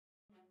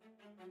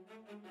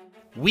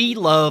We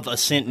love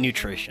Ascent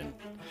Nutrition.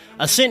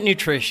 Ascent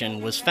Nutrition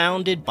was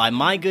founded by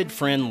my good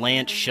friend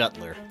Lance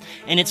Shuttler,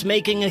 and it's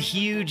making a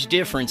huge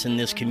difference in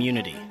this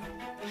community.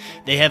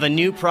 They have a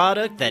new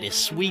product that is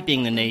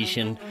sweeping the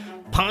nation,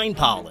 pine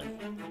pollen.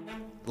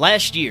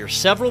 Last year,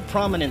 several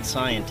prominent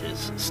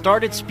scientists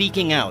started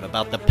speaking out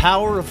about the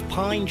power of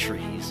pine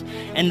trees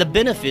and the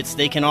benefits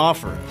they can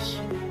offer us.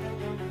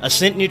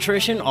 Ascent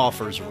Nutrition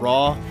offers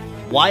raw,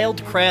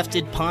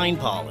 wild-crafted pine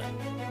pollen.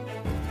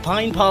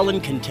 Pine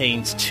pollen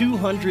contains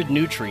 200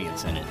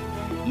 nutrients in it,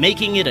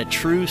 making it a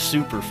true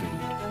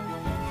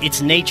superfood.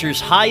 It's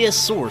nature's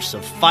highest source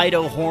of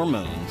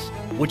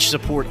phytohormones, which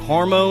support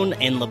hormone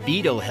and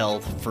libido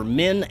health for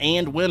men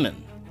and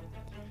women.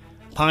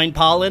 Pine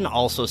pollen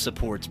also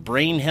supports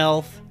brain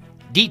health,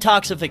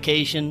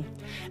 detoxification,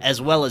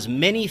 as well as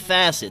many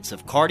facets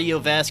of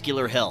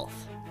cardiovascular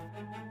health.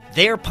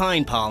 Their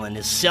pine pollen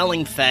is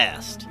selling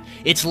fast.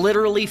 It's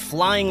literally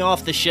flying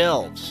off the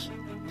shelves.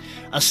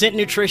 Ascent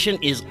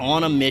Nutrition is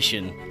on a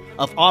mission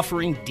of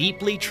offering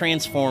deeply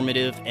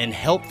transformative and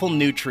helpful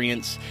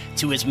nutrients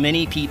to as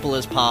many people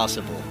as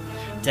possible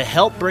to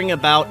help bring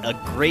about a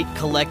great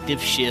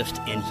collective shift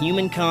in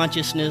human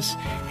consciousness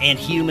and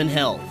human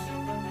health.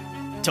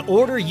 To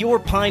order your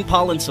pine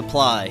pollen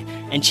supply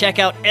and check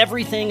out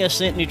everything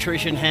Ascent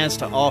Nutrition has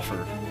to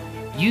offer,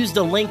 use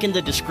the link in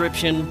the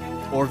description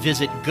or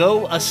visit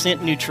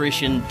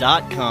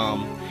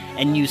goascentnutrition.com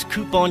and use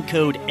coupon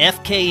code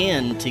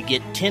FKN to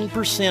get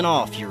 10%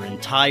 off your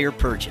entire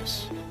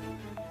purchase.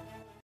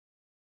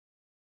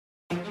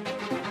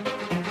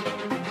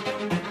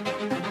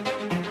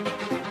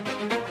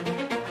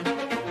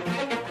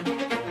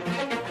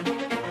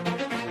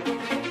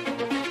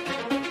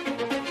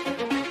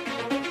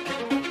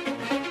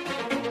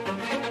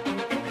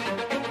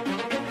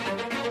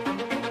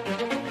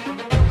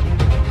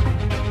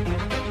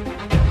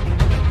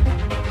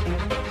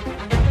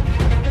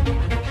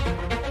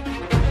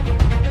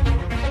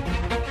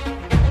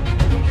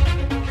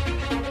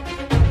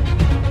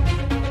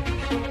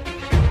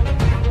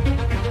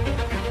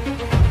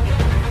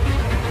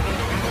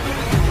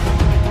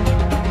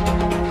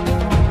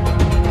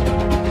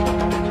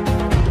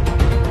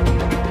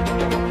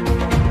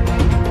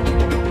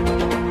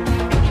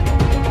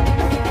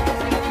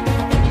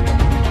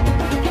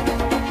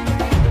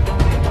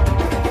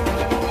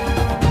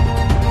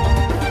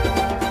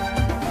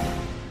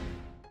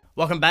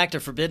 Welcome back to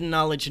Forbidden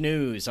Knowledge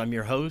News. I'm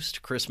your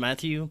host, Chris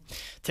Matthew.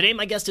 Today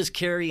my guest is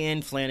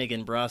Kerriann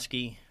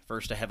Brosky.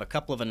 First, I have a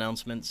couple of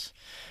announcements.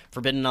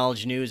 Forbidden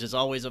Knowledge News is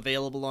always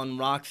available on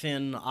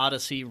Rockfin,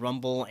 Odyssey,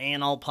 Rumble,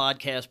 and all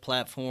podcast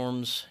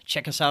platforms.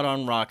 Check us out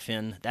on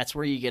Rockfin. That's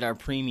where you get our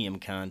premium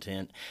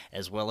content,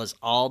 as well as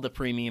all the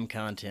premium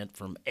content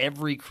from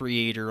every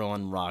creator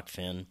on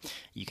Rockfin.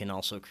 You can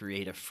also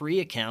create a free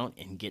account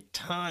and get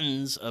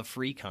tons of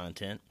free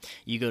content.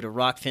 You go to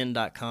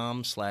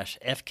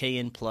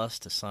rockfin.com/FKN Plus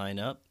to sign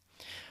up.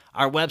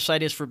 Our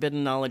website is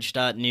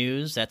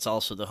forbiddenknowledge.news. That's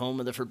also the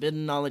home of the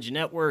Forbidden Knowledge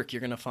Network. You're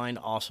going to find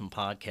awesome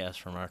podcasts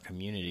from our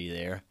community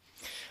there.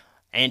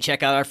 And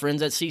check out our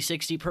friends at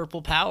C60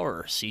 Purple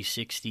Power.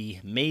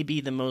 C60 may be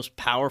the most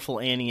powerful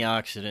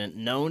antioxidant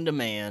known to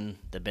man.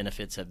 The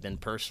benefits have been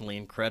personally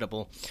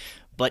incredible.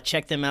 But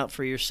check them out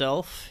for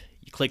yourself.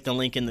 You click the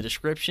link in the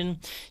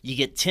description. You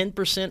get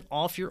 10%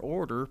 off your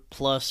order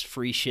plus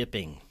free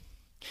shipping.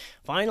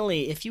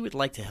 Finally, if you would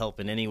like to help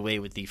in any way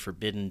with the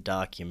Forbidden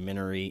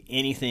documentary,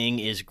 anything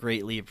is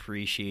greatly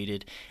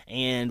appreciated,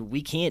 and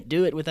we can't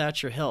do it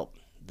without your help.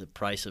 The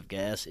price of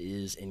gas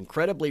is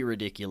incredibly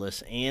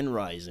ridiculous and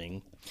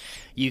rising.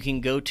 You can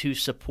go to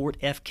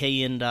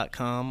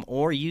supportfkn.com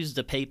or use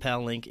the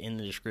PayPal link in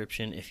the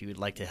description if you would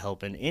like to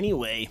help in any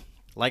way.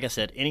 Like I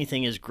said,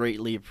 anything is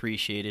greatly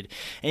appreciated.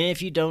 And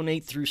if you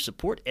donate through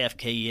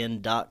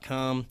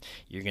supportfkn.com,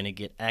 you're going to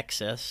get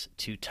access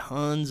to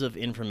tons of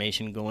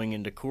information going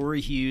into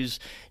Corey Hughes'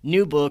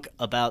 new book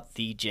about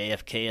the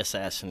JFK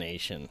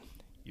assassination.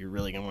 You're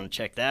really going to want to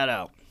check that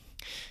out.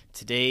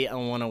 Today, I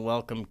want to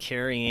welcome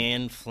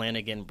Kerriann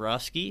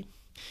Brosky.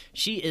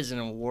 She is an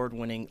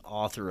award-winning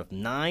author of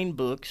 9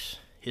 books,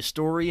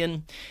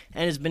 historian,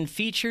 and has been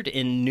featured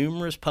in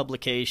numerous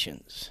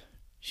publications.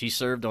 She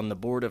served on the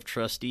Board of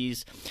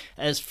Trustees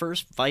as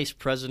first vice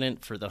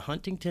president for the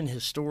Huntington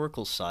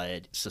Historical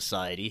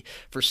Society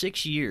for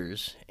 6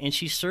 years, and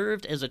she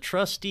served as a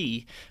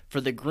trustee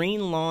for the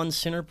Green Lawn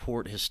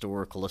Centerport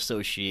Historical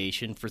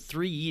Association for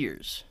 3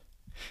 years.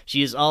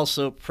 She is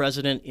also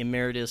president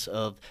emeritus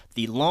of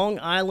the Long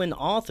Island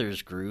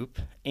Authors Group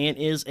and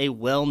is a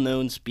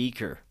well-known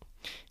speaker.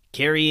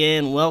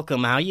 Kerriann,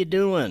 welcome. How you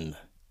doing?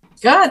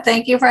 Good.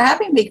 Thank you for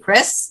having me,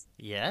 Chris.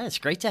 Yeah, it's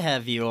great to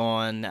have you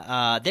on.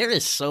 There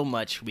is so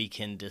much we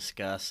can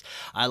discuss.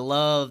 I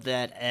love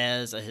that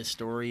as a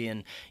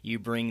historian, you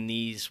bring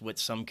these, what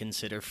some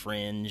consider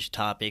fringe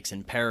topics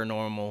and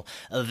paranormal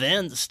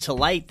events to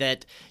light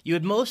that you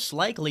would most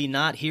likely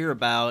not hear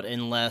about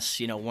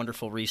unless,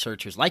 wonderful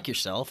researchers like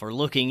yourself are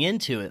looking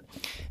into it.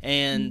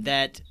 And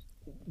that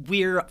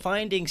we're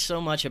finding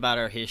so much about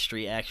our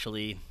history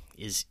actually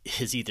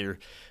is either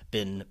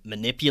been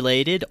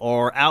manipulated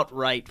or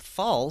outright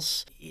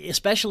false,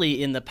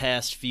 especially in the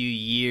past few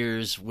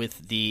years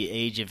with the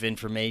age of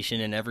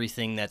information and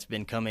everything that's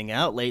been coming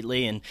out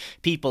lately and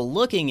people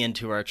looking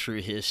into our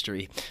true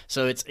history.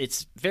 So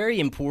it's very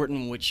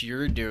important what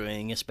you're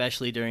doing,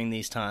 especially during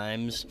these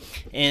times.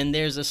 And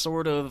there's a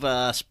sort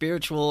of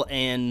spiritual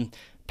and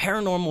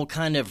paranormal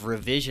kind of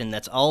revision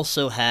that's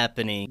also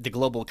happening, the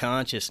global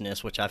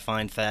consciousness, which I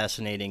find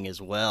fascinating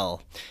as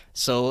well.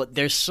 So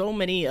there's so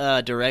many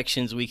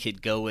directions we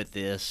could go with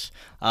this.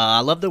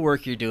 I love the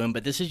work you're doing,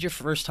 but this is your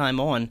first time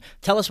on.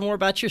 Tell us more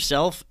about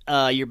yourself,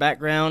 your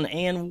background,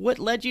 and what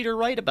led you to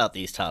write about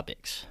these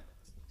topics.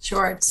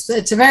 Sure.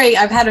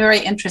 I've had a very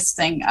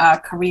interesting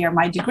career.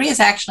 My degree is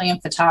actually in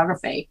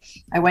photography.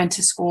 I went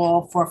to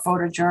school for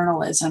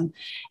photojournalism,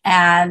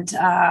 and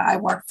I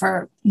worked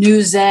for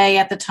Newsday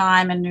at the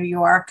time in New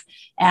York.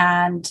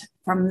 And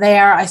from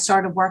there, I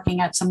started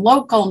working at some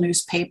local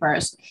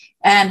newspapers.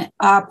 And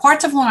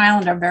parts of Long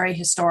Island are very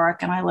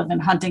historic, and I live in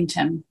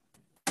Huntington.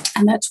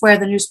 And that's where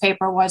the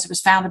newspaper was. It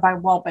was founded by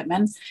Walt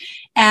Whitman.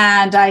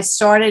 And I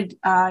started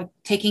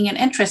taking an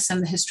interest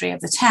in the history of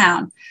the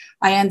town.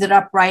 I ended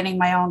up writing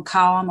my own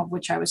column, of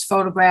which I was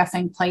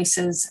photographing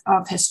places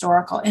of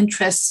historical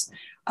interest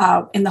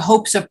in the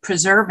hopes of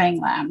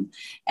preserving them.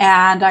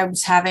 And I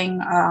was having,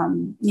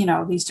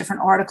 these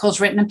different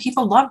articles written, and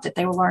people loved it.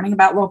 They were learning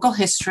about local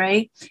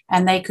history,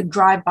 and they could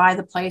drive by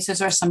the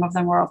places, or some of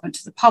them were open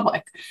to the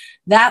public.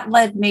 That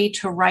led me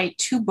to write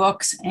 2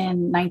 books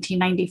in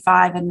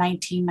 1995 and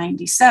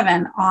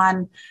 1997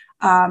 on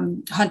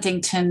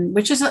Huntington,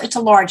 it's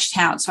a large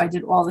town. So I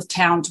did all the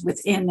towns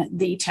within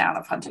the town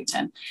of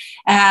Huntington.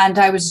 And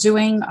I was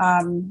doing,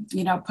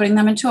 putting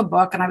them into a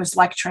book, and I was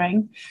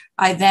lecturing.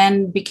 I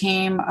then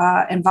became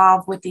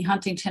involved with the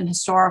Huntington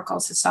Historical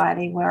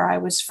Society, where I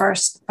was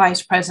first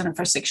vice president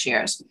for 6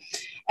 years.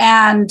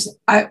 And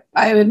I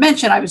would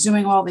mention I was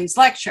doing all these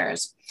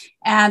lectures.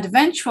 And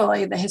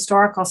eventually the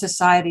Historical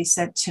Society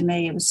said to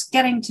me, it was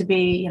getting to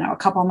be, a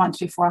couple of months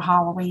before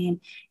Halloween,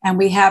 and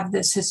we have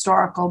this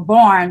historical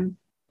barn.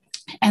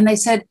 And they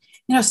said,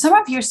 some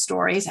of your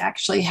stories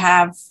actually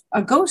have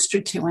a ghost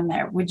or 2 in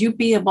there. Would you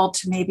be able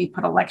to maybe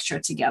put a lecture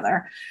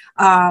together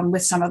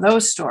with some of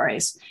those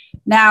stories?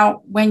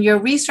 Now, when you're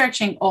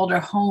researching older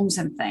homes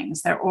and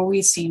things, there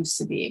always seems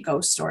to be a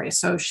ghost story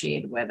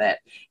associated with it.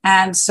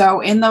 And so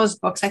in those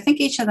books, I think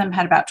each of them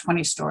had about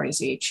 20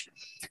 stories each.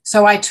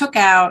 So I took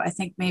out, I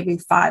think maybe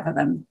 5 of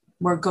them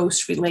were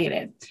ghost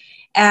related.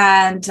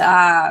 And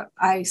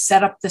I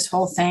set up this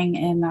whole thing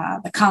in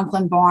the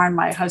Conklin barn.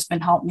 My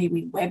husband helped me.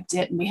 We webbed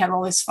it, and we had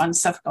all this fun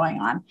stuff going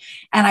on.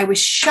 And I was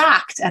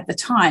shocked at the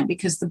time,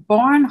 because the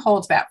barn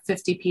holds about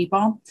 50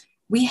 people.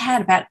 We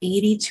had about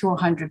 80 to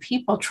 100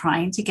 people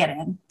trying to get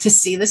in to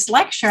see this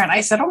lecture. And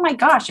I said, oh my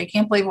gosh, I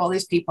can't believe all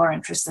these people are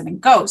interested in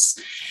ghosts.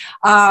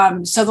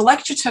 So the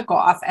lecture took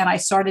off, and I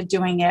started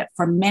doing it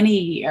for many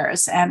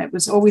years, and it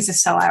was always a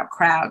sellout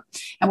crowd.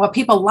 And what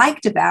people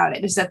liked about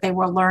it is that they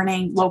were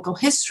learning local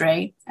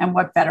history, and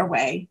what better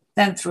way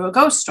than through a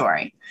ghost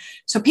story.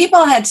 So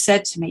people had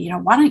said to me,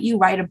 why don't you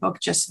write a book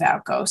just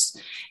about ghosts?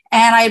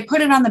 And I had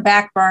put it on the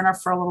back burner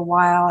for a little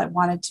while. I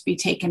wanted to be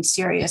taken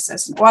serious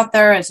as an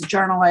author, as a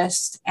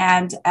journalist,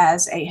 and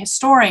as a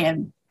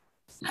historian.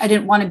 I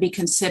didn't want to be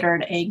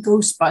considered a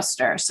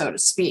ghostbuster, so to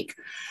speak.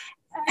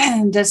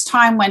 And as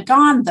time went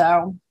on,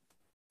 though,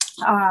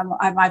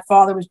 my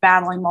father was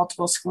battling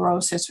multiple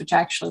sclerosis, which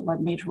actually led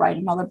me to write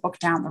another book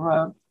down the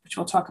road, which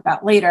we'll talk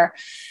about later.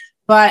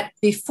 But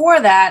before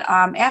that,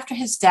 after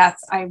his death,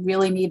 I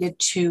really needed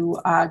to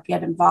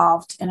get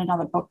involved in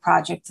another book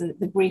project.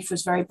 The grief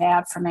was very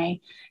bad for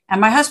me.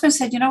 And my husband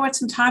said,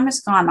 some time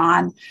has gone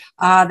on.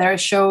 There are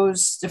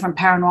shows, different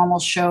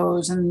paranormal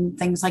shows, and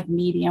things like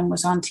Medium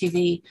was on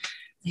TV.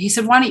 He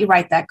said, why don't you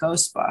write that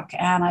ghost book?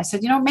 And I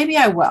said, maybe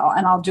I will,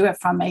 and I'll do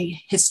it from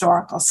a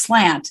historical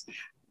slant.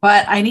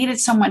 But I needed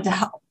someone to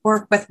help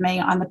work with me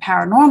on the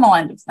paranormal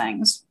end of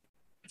things.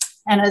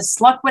 And as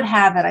luck would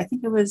have it, I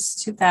think it was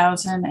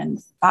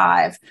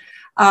 2005,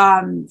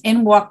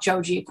 in walked Joe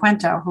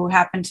Giaquinto, who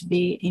happened to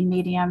be a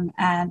medium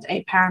and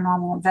a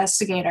paranormal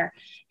investigator.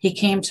 He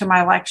came to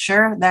my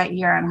lecture that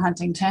year in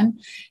Huntington,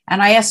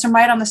 and I asked him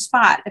right on the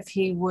spot if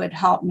he would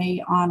help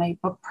me on a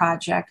book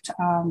project,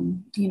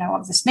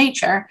 of this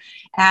nature.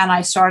 And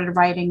I started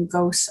writing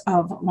Ghosts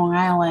of Long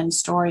Island,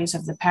 Stories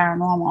of the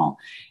Paranormal.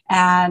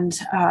 And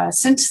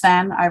since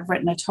then, I've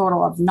written a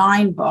total of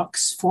 9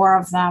 books. 4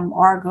 of them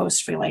are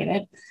ghost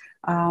related.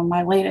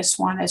 My latest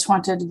one is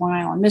Haunted Long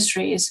Island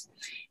Mysteries.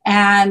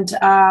 And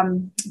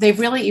they've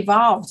really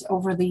evolved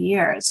over the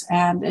years.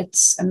 And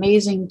it's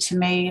amazing to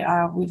me.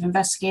 We've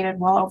investigated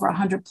well over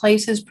 100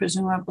 places,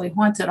 presumably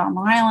haunted on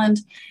Long Island.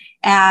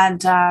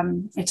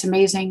 And it's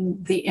amazing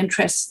the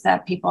interest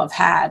that people have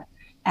had.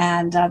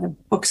 And the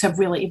books have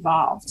really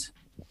evolved.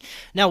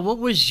 Now, what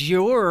was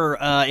your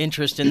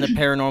interest in the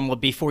paranormal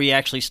before you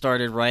actually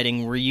started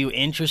writing? Were you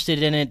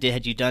interested in it?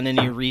 Had you done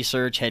any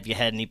research? Have you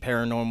had any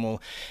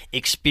paranormal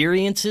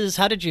experiences?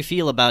 How did you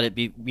feel about it,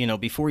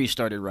 before you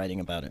started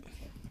writing about it?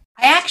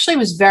 I actually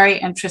was very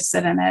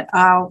interested in it.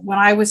 When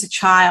I was a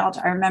child,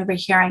 I remember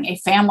hearing a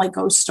family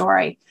ghost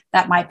story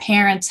that my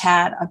parents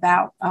had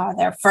about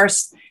their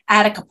first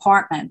attic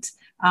apartment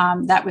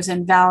that was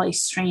in Valley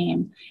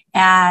Stream,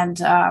 and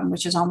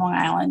which is on Long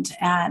Island.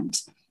 And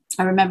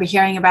I remember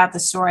hearing about the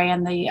story,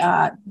 and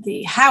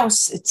the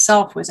house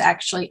itself was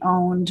actually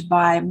owned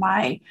by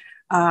my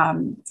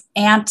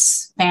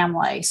aunt's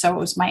family. So it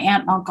was my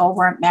aunt and uncle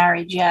weren't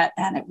married yet,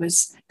 and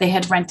they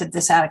had rented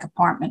this attic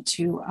apartment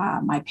to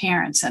my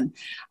parents, and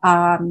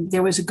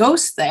there was a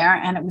ghost there,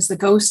 and it was the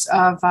ghost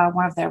of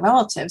one of their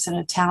relatives, an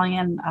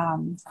Italian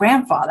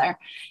grandfather.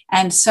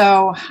 And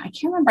so I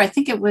can't remember. I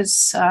think it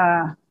was.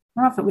 I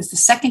don't know if it was the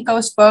second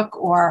ghost book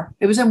or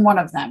it was in one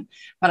of them,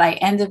 but I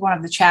ended one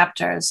of the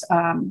chapters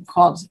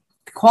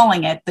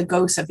calling it The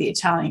Ghost of the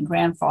Italian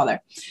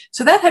Grandfather.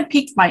 So that had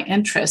piqued my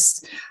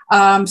interest.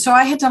 So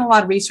I had done a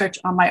lot of research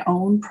on my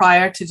own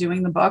prior to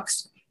doing the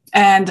books.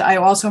 And I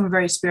also am a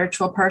very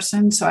spiritual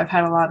person. So I've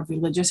had a lot of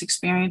religious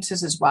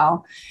experiences as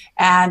well.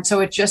 And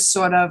so it just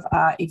sort of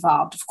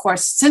evolved. Of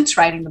course, since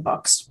writing the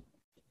books,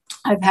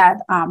 I've had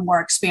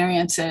more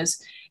experiences.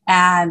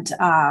 And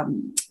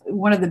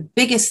one of the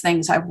biggest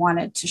things I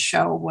wanted to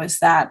show was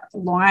that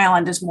Long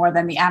Island is more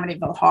than the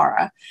Amityville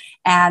horror,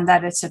 and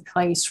that it's a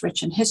place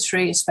rich in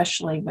history,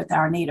 especially with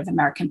our Native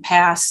American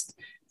past,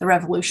 the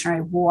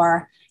Revolutionary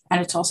War, and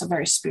it's also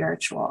very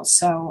spiritual.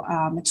 So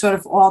it's sort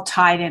of all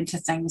tied into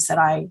things that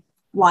I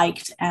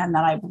liked and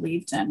that I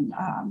believed in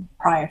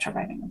prior to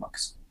writing the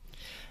books.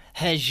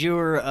 Has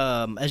your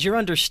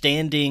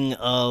understanding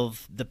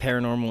of the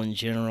paranormal in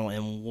general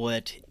and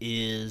what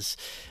is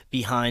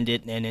behind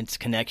it and its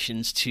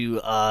connections to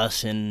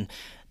us and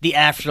the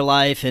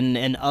afterlife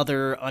and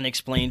other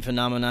unexplained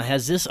phenomena,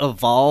 has this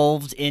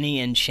evolved any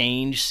and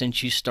changed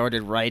since you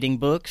started writing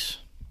books?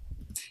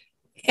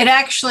 It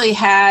actually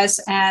has,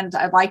 and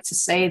I'd like to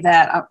say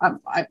that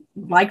I'd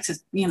like to,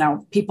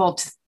 people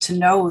to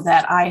know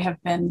that I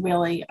have been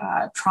really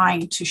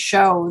trying to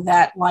show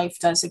that life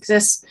does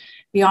exist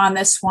beyond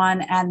this one,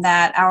 and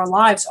that our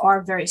lives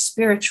are very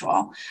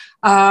spiritual.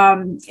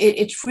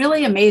 It's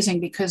really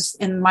amazing because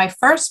in my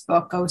first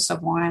book, Ghosts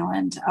of Long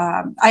Island,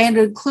 I had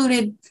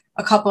included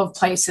a couple of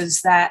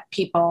places that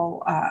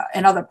people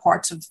in other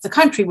parts of the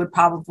country would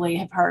probably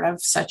have heard of,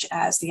 such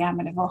as the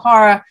Amityville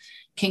Horror,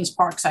 Kings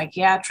Park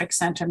Psychiatric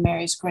Center,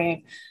 Mary's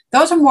Grave.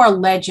 Those are more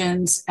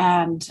legends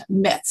and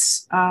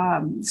myths.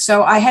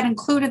 So I had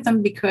included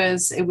them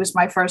because it was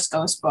my first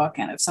ghost book.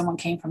 And if someone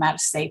came from out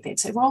of state, they'd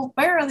say, well,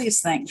 where are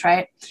these things,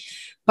 right?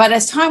 But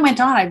as time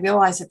went on, I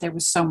realized that there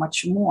was so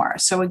much more.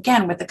 So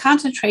again, with the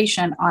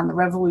concentration on the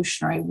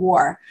Revolutionary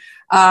War,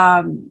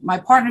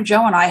 my partner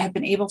Joe and I have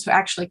been able to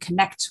actually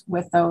connect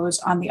with those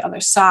on the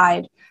other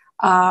side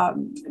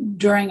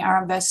during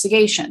our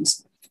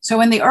investigations.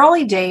 So in the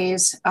early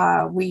days,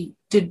 we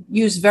did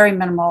use very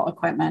minimal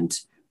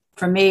equipment.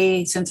 For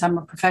me, since I'm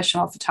a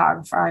professional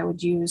photographer, I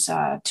would use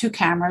 2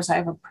 cameras. I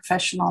have a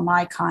professional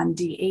Nikon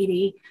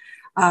D80.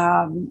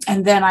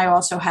 And then I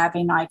also have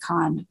a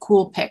Nikon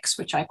Coolpix,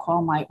 which I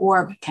call my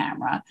Orb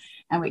camera.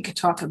 And we could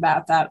talk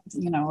about that, a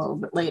little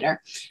bit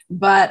later.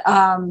 But,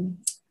 and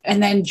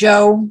then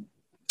Joe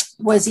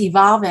was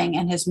evolving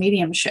in his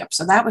mediumship.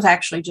 So that was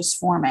actually just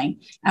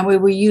forming. And we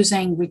were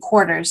using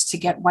recorders to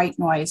get white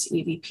noise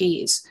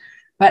EVPs.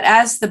 But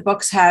as the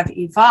books have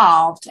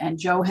evolved and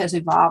Joe has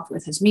evolved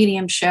with his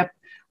mediumship,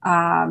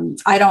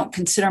 I don't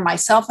consider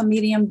myself a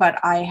medium, but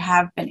I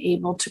have been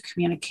able to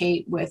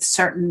communicate with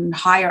certain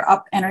higher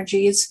up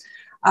energies,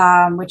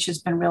 which has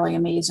been really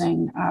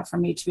amazing for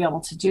me to be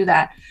able to do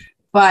that.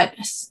 But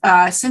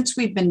since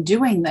we've been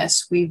doing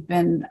this, we've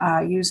been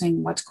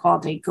using what's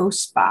called a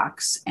ghost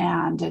box.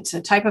 And it's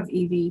a type of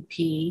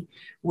EVP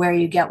where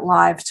you get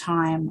live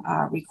time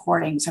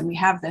recordings. And we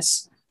have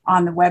this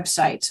on the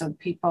website. So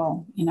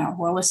people,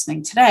 who are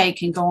listening today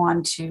can go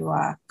on to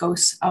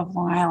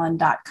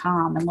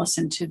ghostsoflongisland.com and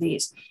listen to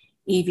these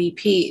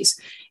EVPs.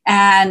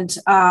 And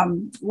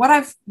what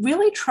I've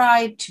really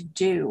tried to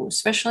do,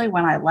 especially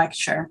when I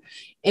lecture,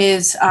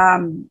 is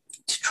to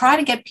try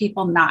to get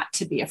people not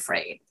to be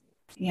afraid.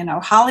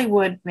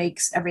 Hollywood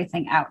makes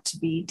everything out to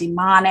be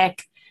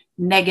demonic,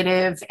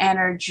 negative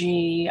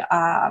energy,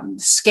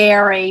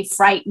 scary,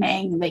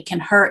 frightening. They can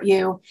hurt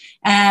you.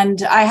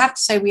 And I have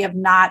to say, we have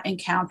not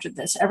encountered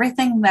this.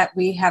 Everything that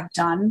we have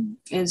done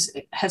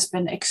has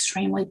been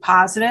extremely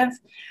positive.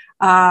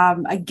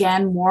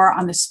 Again, more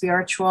on the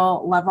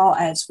spiritual level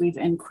as we've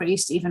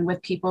increased, even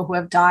with people who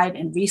have died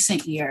in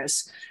recent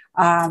years.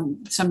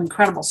 Some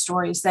incredible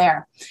stories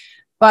there.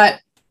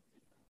 But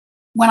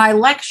when I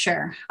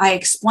lecture, I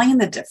explain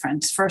the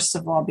difference, first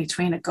of all,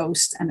 between a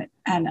ghost and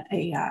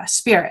a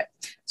spirit.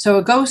 So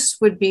a ghost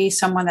would be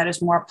someone that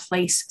is more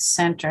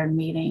place-centered,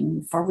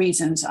 meaning for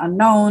reasons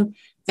unknown,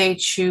 they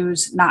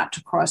choose not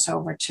to cross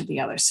over to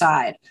the other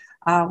side.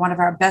 One of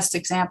our best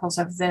examples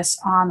of this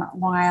on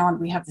Long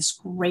Island, we have this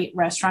great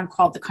restaurant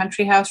called the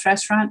Country House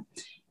Restaurant,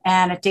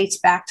 and it dates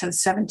back to the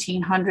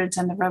 1700s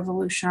and the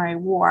Revolutionary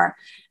War.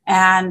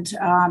 And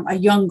a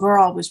young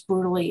girl was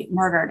brutally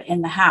murdered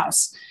in the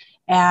house.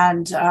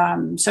 And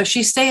so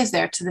she stays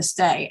there to this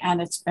day.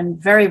 And it's been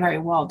very, very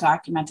well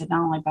documented,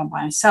 not only by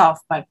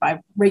myself, but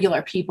by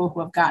regular people who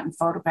have gotten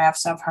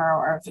photographs of her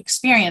or have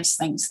experienced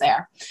things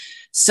there.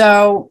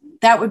 So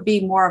that would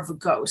be more of a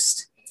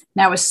ghost.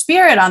 Now, a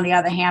spirit, on the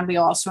other hand, we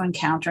also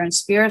encounter, and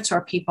spirits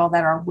are people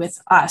that are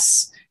with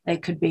us. They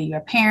could be your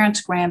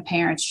parents,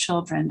 grandparents,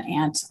 children,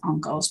 aunts,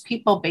 uncles,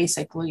 people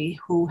basically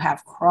who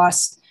have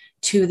crossed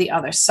to the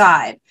other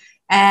side.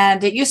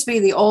 And it used to be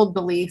the old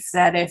belief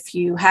that if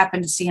you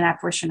happen to see an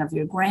apparition of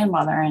your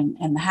grandmother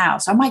in the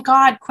house, oh my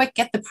God, quick,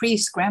 get the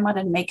priest, grandma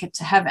didn't make it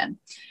to heaven.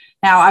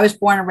 Now, I was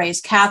born and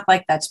raised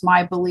Catholic. That's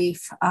my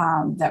belief,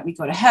 that we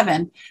go to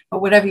heaven.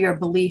 But whatever your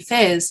belief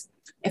is,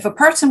 if a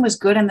person was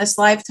good in this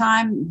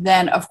lifetime,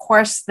 then of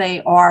course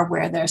they are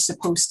where they're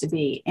supposed to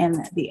be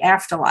in the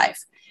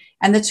afterlife.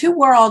 And the two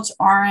worlds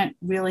aren't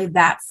really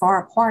that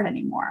far apart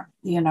anymore.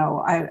 You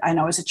know, I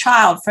know as a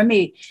child, for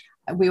me,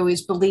 we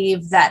always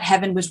believed that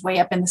heaven was way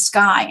up in the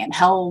sky and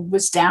hell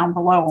was down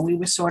below, and we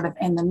were sort of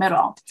in the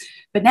middle.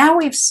 But now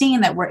we've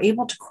seen that we're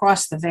able to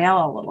cross the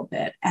veil a little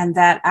bit, and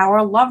that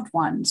our loved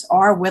ones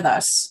are with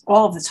us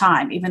all of the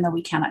time, even though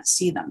we cannot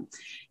see them.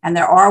 And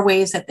there are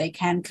ways that they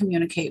can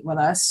communicate with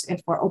us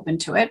if we're open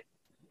to it.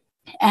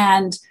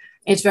 And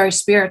it's very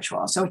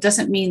spiritual. So it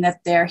doesn't mean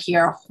that they're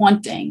here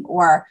haunting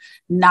or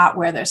not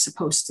where they're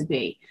supposed to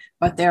be,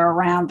 but they're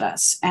around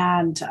us.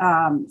 And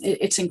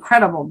it's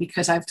incredible,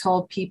 because I've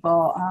told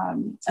people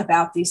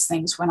about these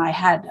things when I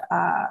had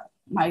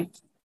my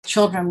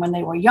children when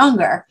they were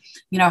younger,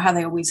 you know, how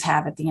they always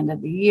have at the end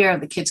of the year,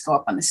 the kids go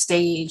up on the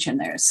stage and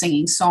they're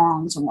singing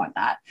songs and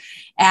whatnot.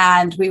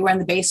 And we were in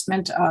the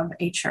basement of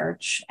a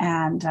church,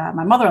 and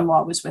my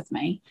mother-in-law was with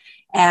me.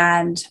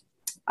 And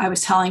I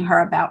was telling her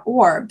about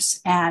orbs,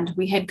 and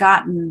we had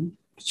gotten,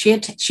 she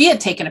had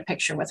taken a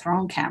picture with her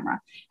own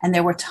camera, and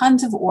there were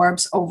tons of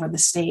orbs over the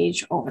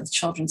stage, over the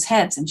children's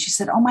heads. And she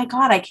said, oh my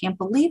God, I can't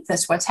believe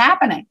this. What's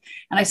happening?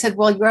 And I said,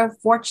 well, you're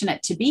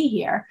fortunate to be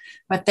here,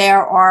 but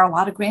there are a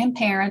lot of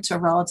grandparents or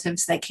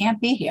relatives that can't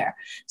be here.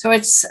 So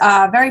it's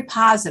very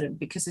positive,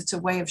 because it's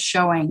a way of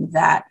showing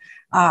that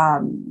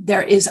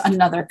there is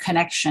another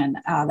connection,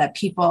 that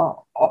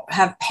people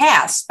have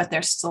passed, but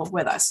they're still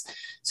with us.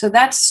 So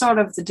that's sort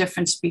of the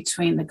difference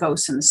between the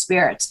ghosts and the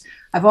spirits.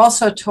 I've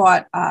also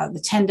taught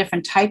the 10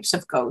 different types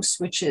of ghosts,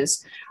 which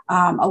is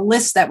a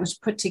list that was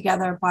put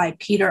together by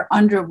Peter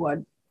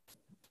Underwood,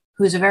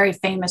 who's a very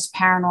famous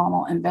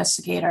paranormal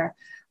investigator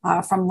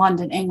from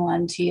London,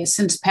 England. He has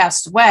since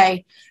passed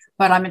away,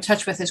 but I'm in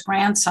touch with his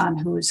grandson,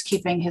 who is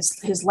keeping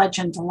his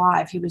legend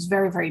alive. He was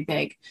very, very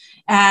big.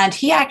 And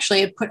he actually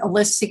had put a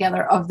list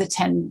together of the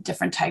 10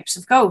 different types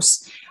of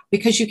ghosts,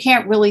 because you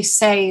can't really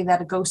say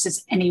that a ghost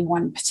is any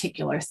one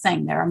particular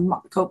thing. There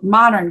are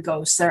modern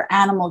ghosts, there are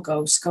animal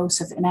ghosts, ghosts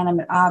of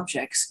inanimate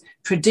objects,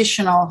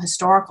 traditional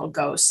historical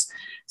ghosts.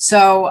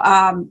 So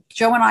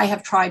Joe and I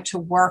have tried to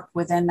work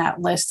within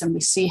that list, and we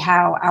see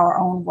how our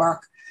own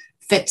work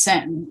fits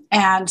in.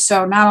 And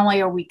so not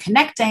only are we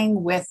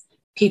connecting with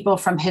people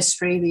from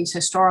history, these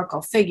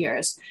historical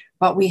figures,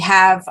 but we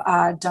have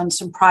done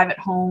some private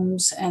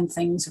homes and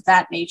things of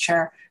that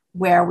nature,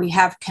 where we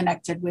have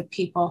connected with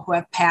people who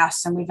have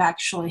passed, and we've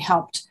actually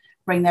helped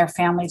bring their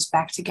families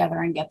back together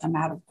and get them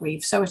out of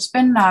grief. So it's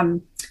been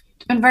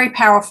very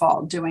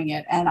powerful doing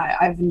it, and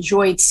I've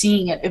enjoyed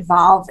seeing it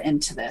evolve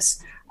into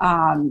this,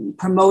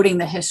 promoting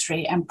the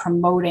history and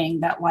promoting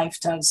that life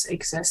does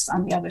exist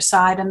on the other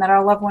side, and that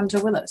our loved ones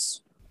are with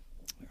us.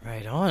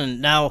 Right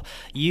on. Now,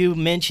 you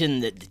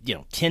mentioned that,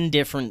 10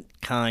 different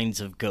kinds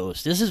of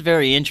ghosts. This is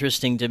very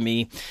interesting to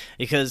me,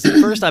 because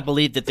first, I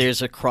believe that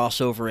there's a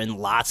crossover in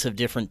lots of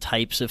different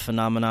types of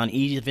phenomenon,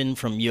 even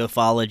from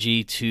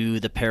ufology to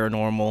the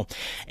paranormal,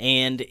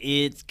 and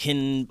it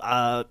can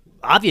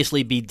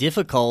obviously be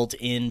difficult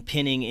in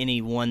pinning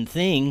any one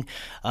thing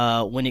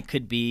when it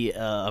could be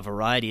a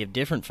variety of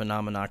different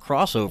phenomena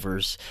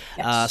crossovers.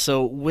 Yes.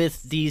 So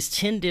with these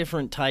 10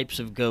 different types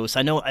of ghosts,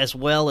 I know as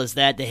well as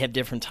that they have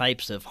different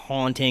types of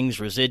hauntings,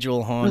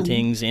 residual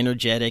hauntings,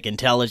 energetic,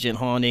 intelligent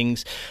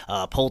hauntings,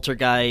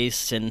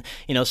 poltergeists, and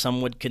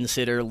some would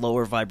consider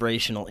lower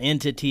vibrational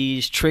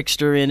entities,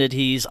 trickster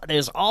entities.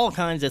 There's all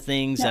kinds of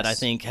things that I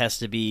think has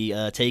to be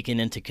taken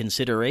into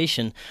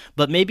consideration.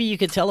 But maybe you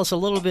could tell us a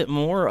little bit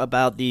more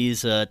about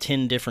these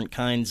 10 different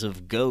kinds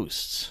of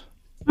ghosts.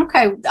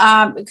 Okay.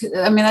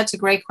 That's a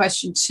great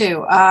question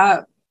too.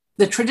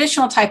 The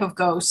traditional type of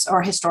ghosts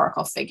are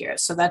historical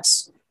figures. So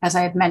that's, as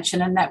I had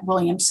mentioned, Annette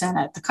Williamson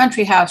at the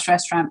Country House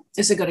restaurant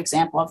is a good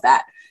example of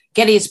that.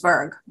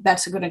 Gettysburg,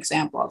 that's a good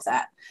example of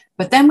that.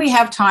 But then we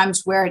have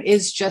times where it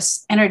is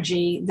just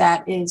energy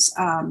that is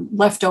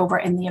left over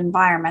in the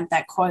environment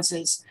that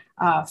causes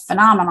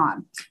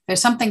phenomenon.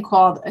 There's something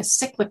called a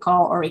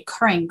cyclical or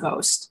recurring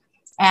ghost.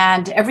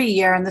 And every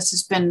year, and this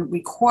has been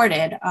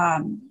recorded,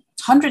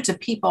 hundreds of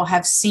people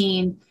have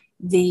seen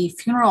the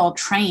funeral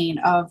train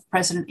of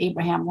President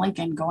Abraham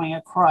Lincoln going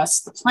across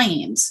the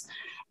plains.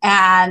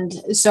 And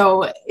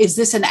so is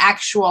this an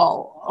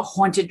actual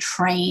haunted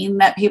train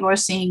that people are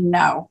seeing?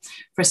 No.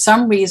 For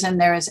some reason,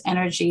 there is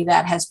energy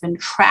that has been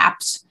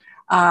trapped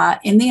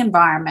in the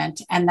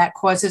environment, and that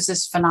causes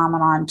this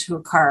phenomenon to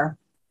occur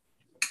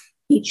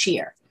each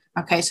year.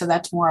 Okay, so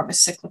that's more of a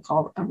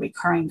cyclical, a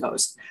recurring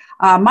ghost.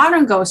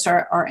 Modern ghosts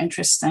are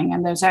interesting,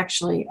 and there's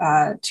actually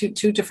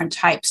two different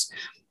types.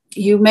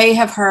 You may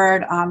have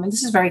heard, and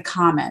this is very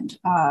common,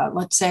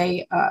 let's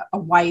say a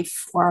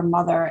wife or a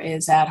mother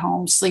is at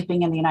home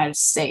sleeping in the United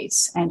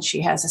States, and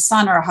she has a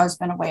son or a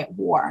husband away at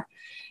war.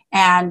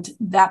 And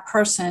that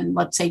person,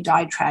 let's say,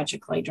 died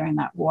tragically during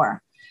that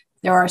war.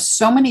 There are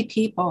so many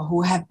people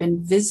who have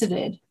been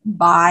visited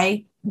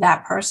by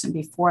that person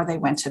before they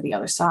went to the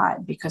other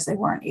side because they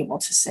weren't able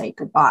to say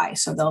goodbye.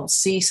 So they'll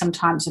see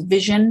sometimes a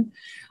vision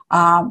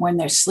when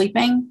they're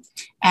sleeping,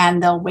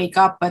 and they'll wake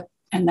up,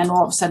 and then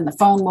all of a sudden the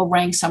phone will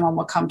ring, someone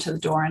will come to the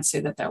door and say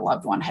that their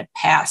loved one had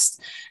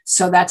passed.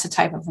 So that's a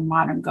type of a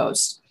modern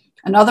ghost.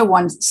 Another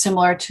one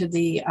similar to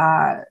the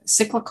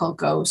cyclical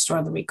ghost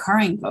or the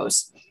recurring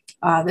ghost.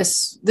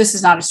 This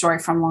is not a story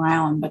from Long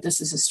Island, but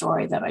this is a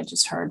story that I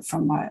just heard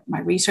from my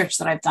research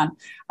that I've done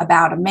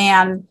about a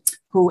man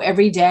who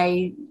every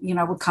day,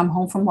 would come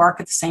home from work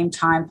at the same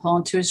time, pull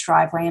into his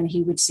driveway, and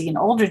he would see an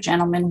older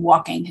gentleman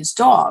walking his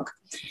dog.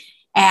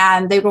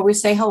 And they would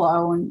always say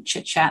hello and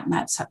chit chat and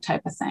that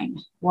type of thing.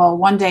 Well,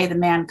 one day the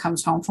man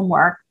comes home from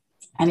work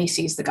and he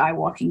sees the guy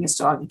walking his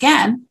dog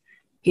again.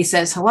 He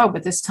says hello,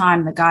 but this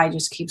time the guy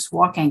just keeps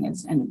walking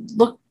and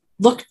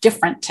look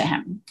different to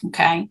him.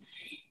 Okay.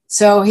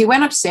 So he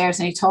went upstairs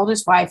and he told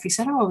his wife, he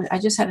said, "Oh, I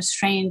just had a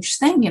strange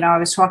thing. I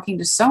was talking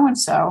to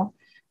so-and-so,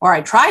 or I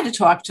tried to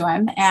talk to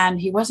him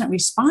and he wasn't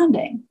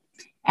responding."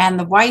 And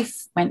the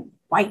wife went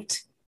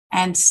white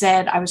and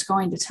said, "I was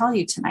going to tell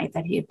you tonight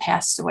that he had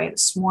passed away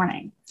this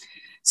morning."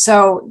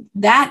 So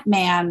that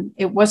man,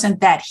 it wasn't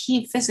that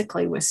he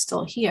physically was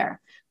still here,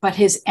 but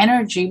his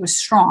energy was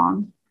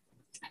strong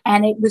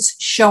and it was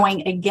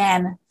showing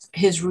again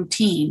his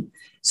routine.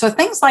 So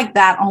things like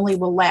that only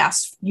will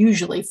last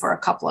usually for a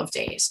couple of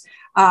days.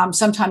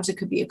 Sometimes it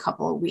could be a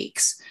couple of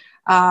weeks.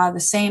 The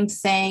same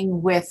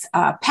thing with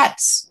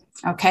pets.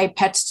 Okay,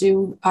 pets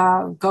do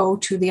go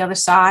to the other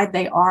side.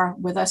 They are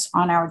with us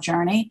on our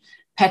journey.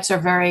 Pets are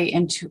very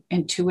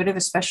intuitive,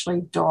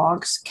 especially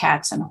dogs,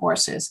 cats, and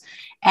horses.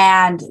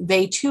 And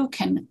they too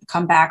can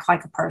come back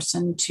like a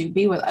person to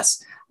be with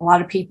us. A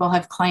lot of people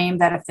have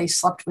claimed that if they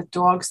slept with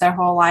dogs their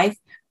whole life,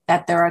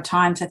 that there are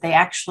times that they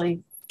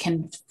actually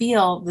can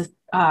feel the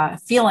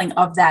feeling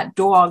of that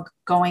dog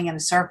going in a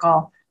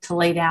circle to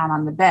lay down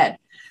on the bed.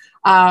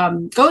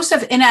 Ghosts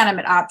of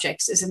inanimate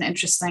objects is an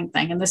interesting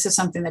thing. And this is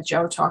something that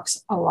Joe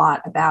talks a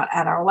lot about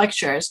at our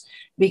lectures,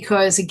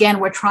 because again,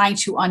 we're trying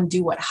to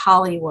undo what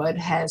Hollywood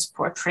has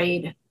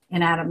portrayed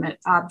inanimate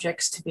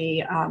objects to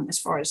be as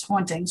far as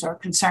hauntings are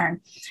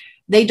concerned.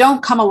 They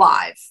don't come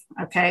alive.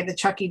 Okay. The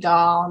Chucky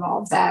doll and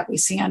all of that we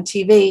see on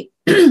TV,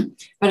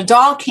 but a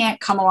doll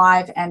can't come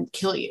alive and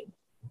kill you.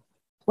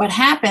 What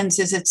happens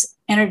is it's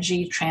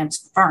energy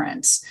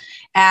transference.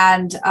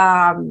 And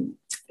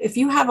if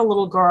you have a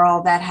little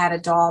girl that had a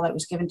doll that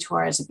was given to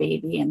her as a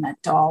baby, and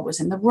that doll was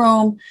in the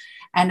room,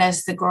 and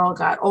as the girl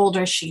got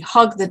older, she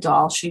hugged the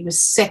doll. She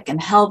was sick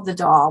and held the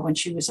doll when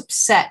she was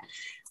upset,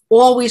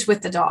 always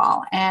with the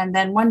doll. And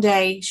then one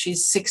day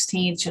she's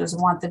 16, she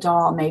doesn't want the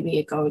doll. Maybe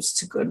it goes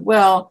to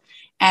Goodwill,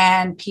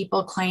 and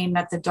people claim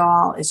that the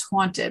doll is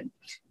haunted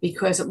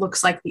because it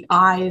looks like the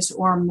eyes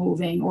are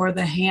moving or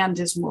the hand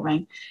is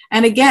moving.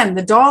 And again,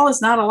 the doll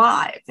is not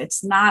alive.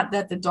 It's not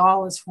that the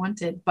doll is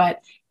haunted,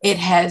 but it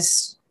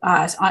has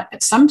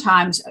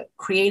sometimes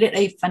created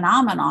a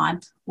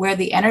phenomenon where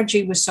the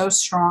energy was so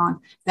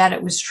strong that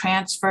it was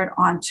transferred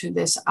onto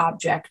this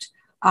object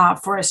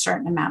for a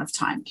certain amount of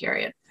time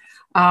period.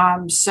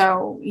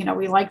 So,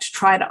 we like to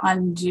try to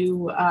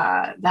undo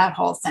that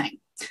whole thing.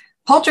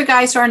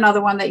 Poltergeists are another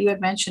one that you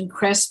had mentioned,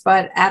 Chris,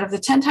 but out of the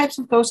 10 types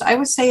of ghosts, I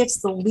would say it's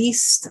the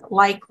least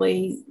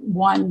likely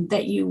one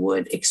that you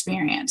would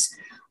experience.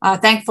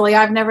 Thankfully,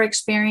 I've never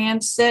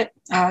experienced it.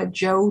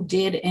 Joe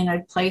did in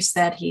a place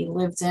that he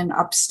lived in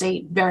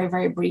upstate very,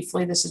 very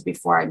briefly. This is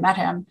before I met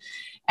him.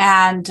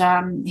 And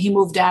he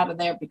moved out of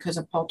there because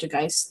of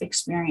poltergeist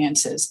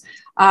experiences.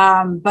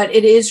 But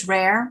it is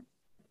rare.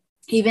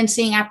 Even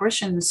seeing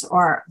apparitions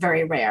are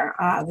very rare.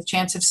 The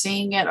chance of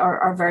seeing it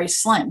are very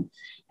slim.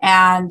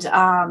 And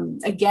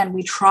again,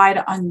 we try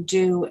to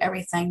undo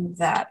everything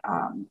that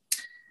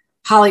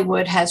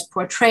Hollywood has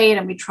portrayed,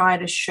 and we try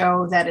to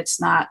show that it's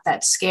not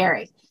that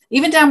scary.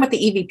 Even down with the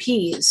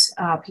EVPs,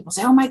 people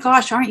say, "Oh my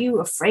gosh, aren't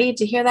you afraid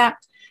to hear that?"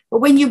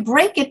 But when you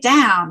break it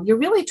down, you're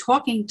really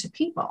talking to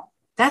people.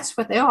 That's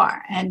what they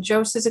are. And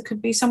Joe says it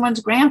could be someone's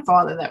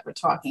grandfather that we're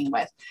talking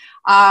with.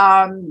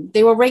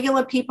 They were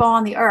regular people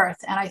on the earth.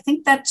 And I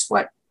think that's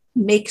what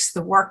makes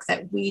the work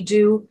that we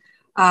do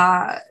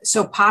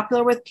so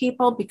popular with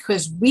people,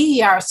 because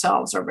we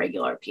ourselves are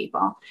regular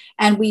people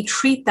and we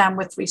treat them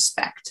with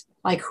respect,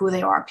 like who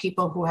they are,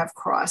 people who have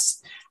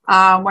crossed.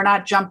 We're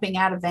not jumping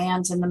out of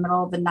vans in the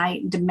middle of the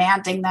night and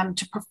demanding them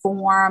to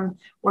perform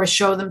or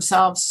show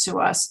themselves to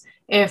us.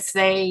 If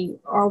they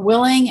are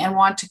willing and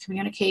want to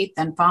communicate,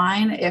 then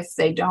fine. If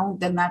they don't,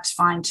 then that's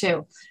fine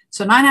too.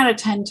 So 9 out of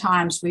 10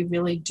 times, we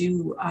really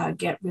do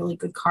get really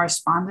good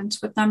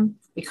correspondence with them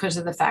because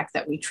of the fact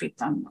that we treat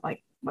them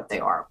like what they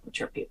are,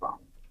 which are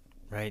people.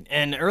 Right.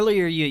 And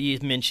earlier you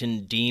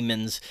mentioned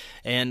demons,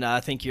 and I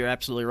think you're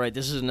absolutely right.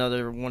 This is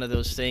another one of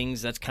those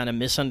things that's kind of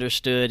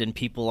misunderstood, and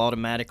people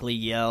automatically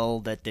yell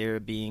that they're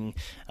being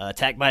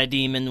attacked by a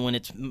demon when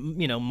it's,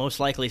 most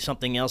likely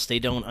something else they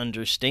don't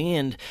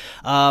understand.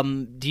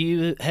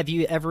 Have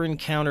you ever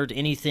encountered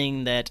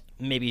anything that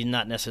maybe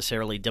not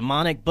necessarily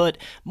demonic, but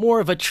more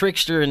of a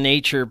trickster in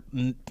nature,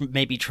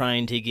 maybe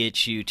trying to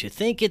get you to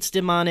think it's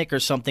demonic or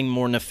something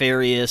more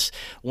nefarious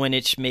when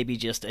it's maybe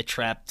just a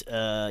trapped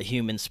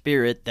human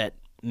spirit that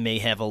may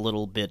have a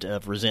little bit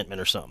of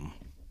resentment or something?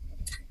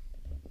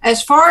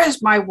 As far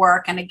as my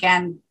work, and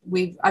again,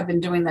 I've been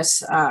doing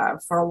this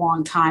for a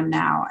long time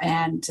now,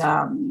 and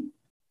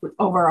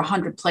over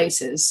 100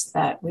 places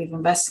that we've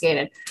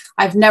investigated.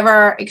 I've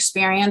never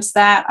experienced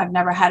that. I've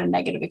never had a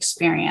negative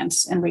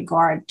experience in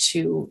regard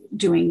to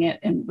doing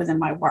it within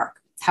my work.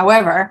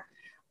 However,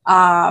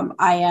 I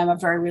am a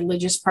very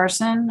religious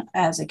person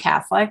as a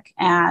Catholic,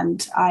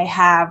 and I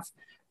have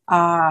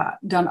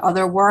done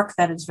other work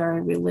that is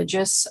very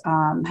religious,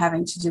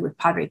 having to do with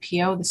Padre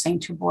Pio, the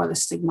saint who bore the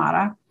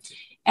stigmata.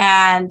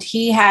 And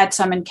he had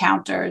some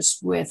encounters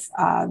with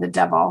the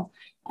devil.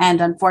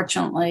 And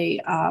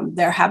unfortunately,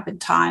 there have been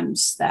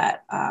times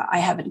that I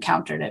have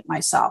encountered it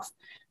myself,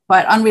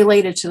 but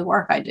unrelated to the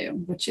work I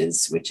do, which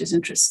is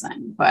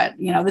interesting. But,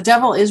 the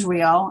devil is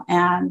real.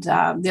 And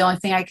the only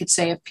thing I could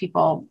say if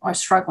people are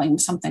struggling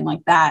with something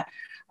like that,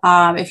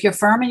 if you're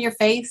firm in your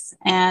faith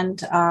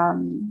and,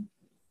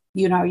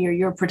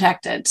 you're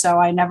protected. So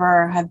I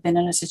never have been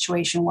in a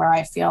situation where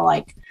I feel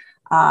like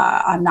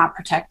I'm not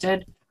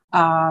protected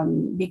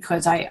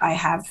because I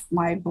have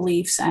my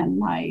beliefs and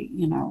my,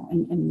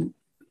 in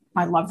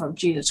my love of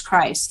Jesus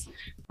Christ.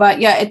 But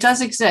yeah, it does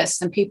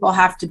exist and people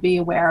have to be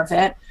aware of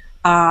it.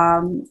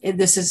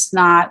 This is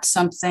not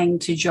something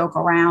to joke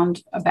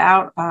around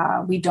about.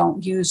 We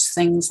don't use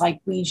things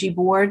like Ouija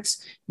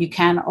boards. You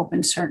can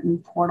open certain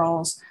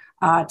portals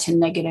to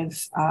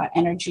negative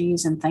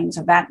energies and things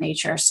of that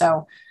nature.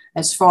 So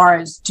as far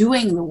as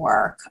doing the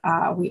work,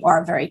 we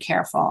are very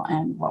careful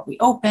in what we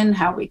open,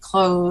 how we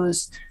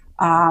close,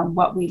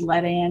 what we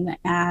let in.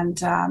 And,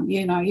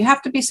 you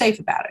have to be safe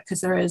about it because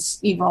there is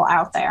evil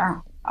out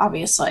there,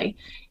 obviously.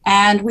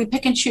 And we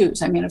pick and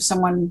choose. I mean, if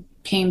someone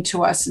came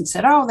to us and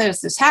said, oh, there's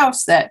this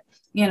house that,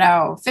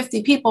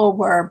 50 people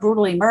were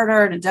brutally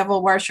murdered and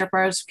devil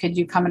worshippers, could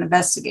you come and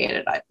investigate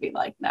it? I'd be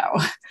like, no,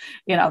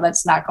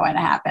 that's not going to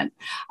happen.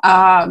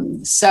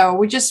 So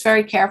we're just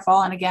very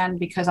careful. And again,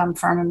 because I'm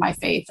firm in my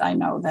faith, I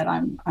know that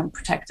I'm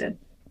protected.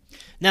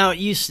 Now,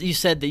 you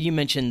said that you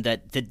mentioned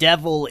that the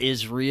devil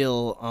is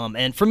real,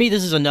 and for me,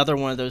 this is another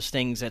one of those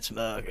things that's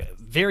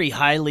very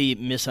highly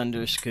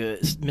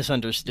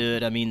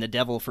misunderstood. I mean, the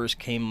devil first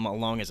came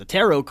along as a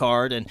tarot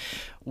card and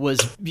was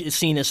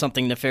seen as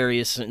something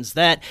nefarious since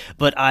that.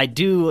 But I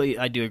do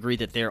agree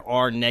that there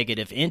are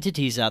negative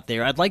entities out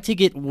there. I'd like to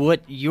get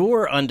what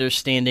your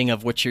understanding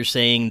of what you're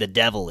saying the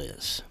devil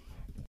is.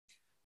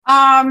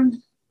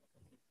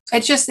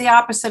 It's just the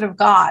opposite of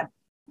God.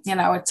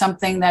 It's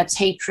something that's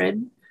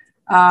hatred.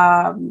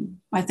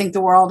 I think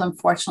the world,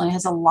 unfortunately,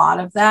 has a lot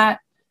of that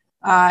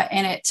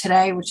in it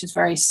today, which is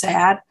very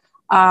sad.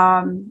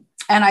 And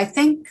I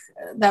think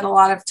that a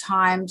lot of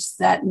times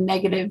that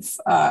negative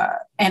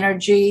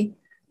energy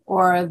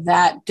or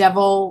that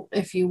devil,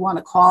 if you want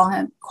to call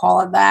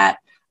it that,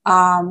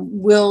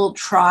 will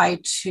try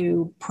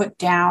to put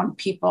down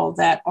people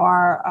that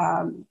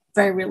are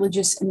very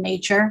religious in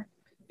nature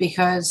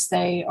because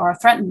they are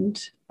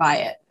threatened by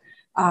it.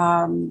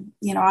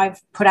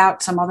 I've put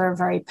out some other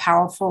very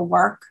powerful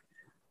work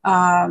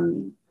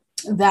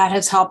that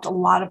has helped a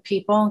lot of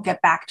people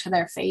get back to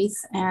their faith.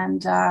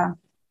 And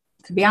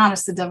to be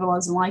honest, the devil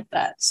isn't like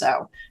that.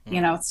 So,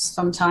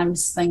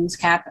 sometimes things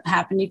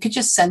happen. You could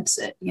just sense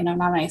it,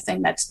 not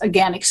anything that's,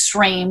 again,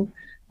 extreme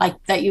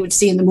like that you would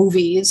see in the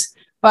movies.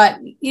 But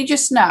you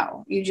just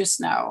know.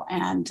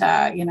 And,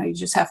 you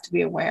just have to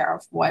be aware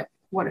of what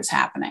is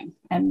happening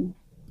and,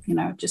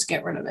 just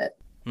get rid of it.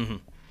 Mm-hmm.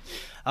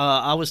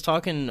 I was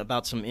talking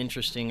about some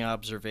interesting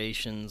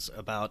observations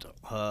about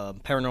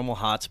paranormal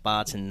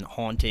hotspots and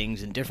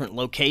hauntings and different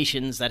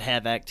locations that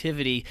have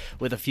activity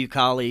with a few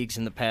colleagues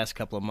in the past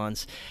couple of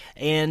months.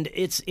 And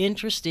it's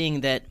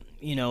interesting that,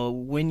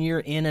 when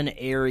you're in an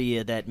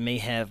area that may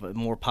have a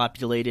more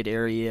populated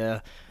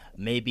area,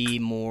 maybe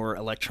more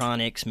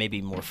electronics,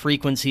 maybe more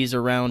frequencies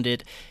around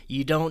it,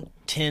 you don't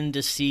tend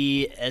to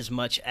see as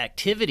much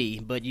activity,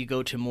 but you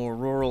go to more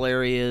rural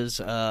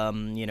areas,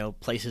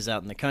 places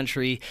out in the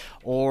country,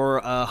 or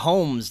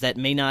homes that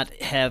may not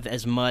have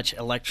as much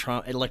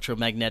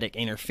electromagnetic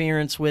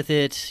interference with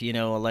it,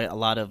 a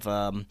lot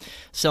of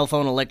cell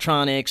phone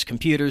electronics,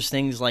 computers,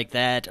 things like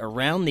that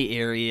around the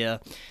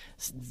area.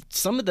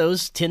 some of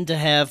those tend to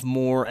have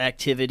more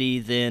activity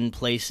than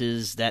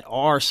places that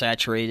are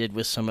saturated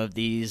with some of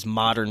these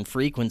modern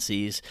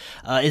frequencies.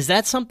 Is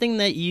that something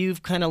that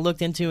you've kind of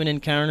looked into and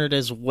encountered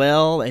as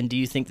well? And do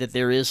you think that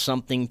there is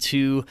something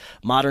to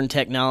modern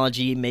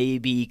technology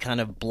maybe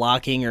kind of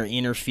blocking or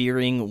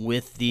interfering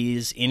with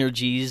these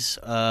energies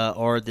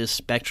or this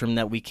spectrum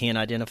that we can't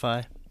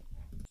identify?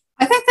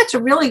 I think that's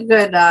a really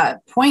good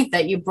point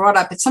that you brought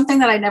up. It's something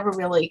that I never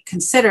really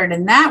considered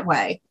in that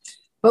way.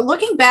 But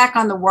looking back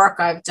on the work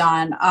I've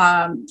done,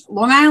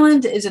 Long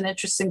Island is an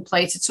interesting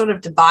place. It's sort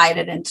of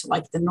divided into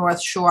like the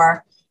North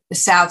Shore, the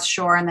South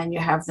Shore, and then you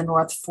have the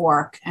North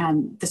Fork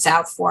and the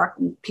South Fork.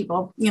 And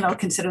people,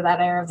 consider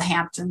that area of the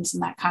Hamptons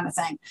and that kind of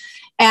thing.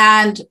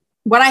 And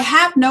what I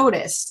have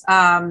noticed,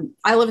 I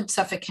live in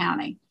Suffolk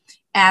County,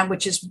 and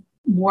which is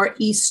more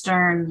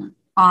eastern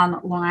on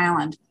Long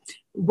Island.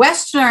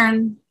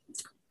 Western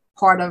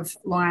part of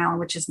Long Island,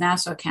 which is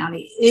Nassau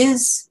County,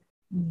 is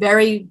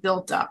very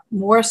built up,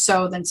 more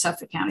so than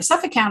Suffolk County.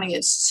 Suffolk County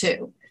is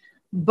too.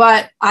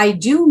 But I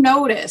do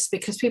notice,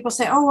 because people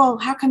say, oh, well,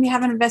 how come you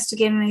haven't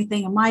investigated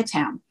anything in my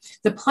town?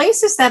 The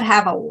places that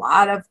have a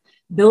lot of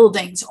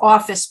buildings,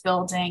 office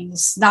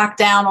buildings, knock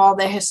down all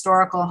their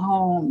historical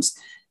homes,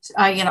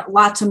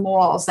 lots of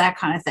malls, that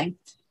kind of thing.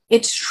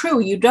 It's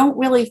true. You don't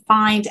really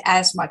find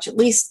as much, at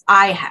least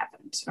I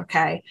haven't.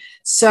 Okay.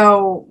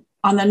 So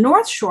on the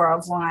North Shore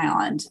of Long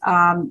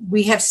Island,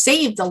 we have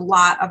saved a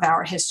lot of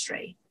our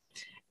history.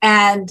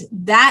 And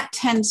that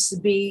tends to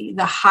be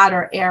the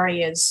hotter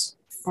areas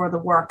for the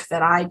work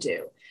that I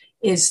do,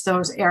 is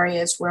those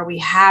areas where we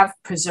have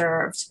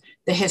preserved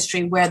the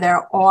history, where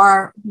there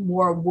are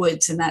more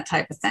woods and that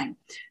type of thing.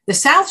 The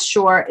South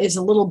Shore is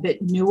a little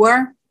bit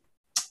newer.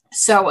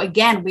 So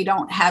again, we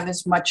don't have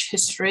as much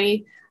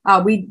history.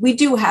 We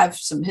do have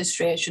some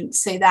history, I shouldn't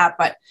say that,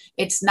 but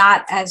it's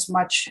not as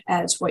much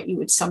as what you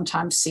would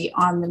sometimes see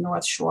on the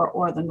North Shore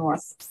or the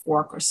North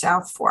Fork or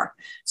South Fork.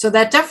 So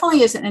that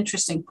definitely is an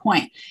interesting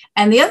point.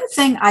 And the other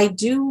thing, I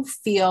do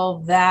feel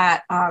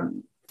that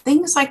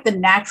things like the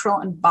natural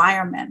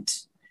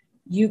environment,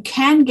 you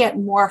can get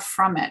more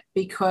from it,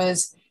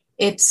 because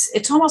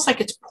it's almost like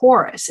it's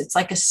porous. It's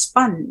like a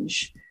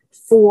sponge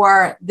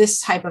for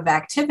this type of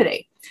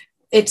activity.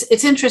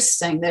 It's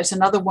interesting. There's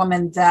another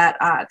woman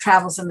that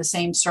travels in the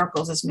same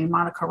circles as me,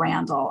 Monica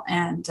Randall,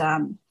 and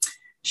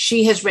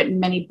she has written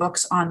many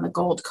books on the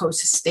Gold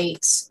Coast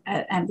estates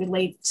and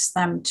relates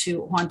them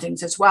to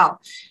hauntings as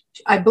well.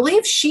 I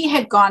believe she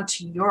had gone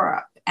to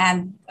Europe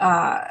and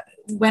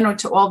went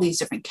into all these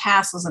different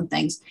castles and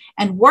things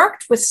and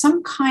worked with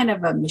some kind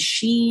of a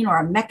machine or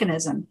a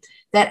mechanism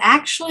that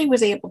actually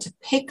was able to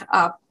pick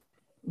up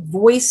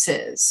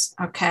voices,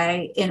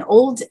 okay, in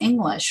Old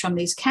English from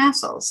these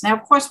castles. Now,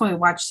 of course, when we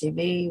watch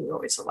TV, we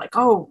always are like,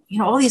 oh,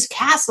 all these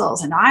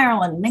castles in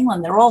Ireland and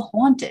England, they're all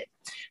haunted.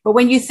 But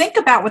when you think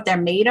about what they're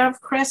made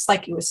of, Chris,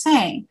 like you were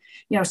saying,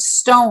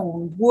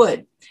 stone,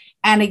 wood,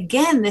 and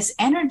again, this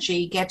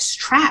energy gets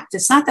trapped.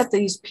 It's not that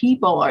these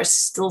people are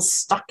still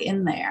stuck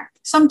in there.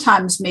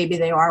 Sometimes maybe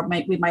they are.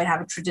 We might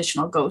have a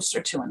traditional ghost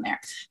or two in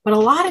there. But a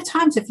lot of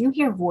times, if you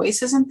hear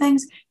voices and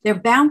things, they're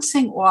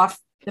bouncing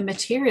off the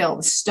material,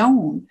 the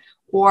stone,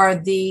 or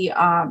the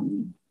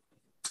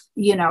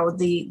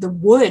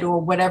wood, or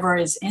whatever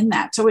is in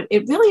that. So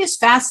it really is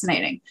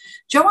fascinating.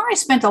 Joe and I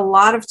spent a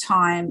lot of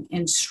time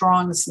in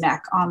Strong's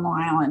Neck on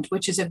Long Island,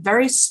 which is a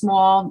very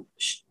small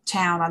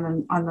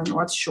town on the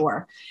North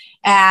Shore.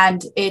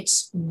 And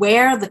it's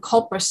where the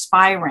Culper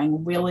Spy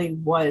Ring really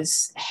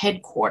was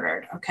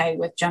headquartered, okay,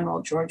 with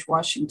General George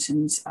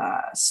Washington's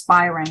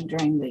spy ring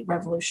during the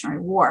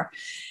Revolutionary War.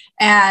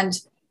 And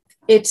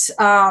it's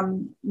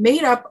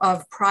made up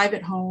of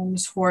private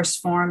homes, horse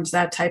farms,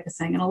 that type of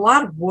thing, and a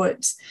lot of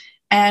woods.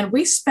 And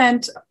we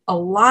spent a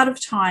lot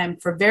of time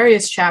for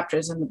various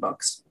chapters in the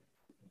books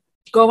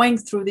going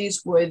through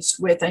these woods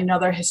with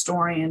another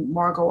historian,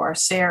 Margot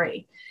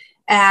Arceri.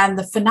 And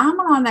the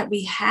phenomenon that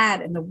we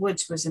had in the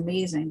woods was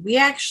amazing. We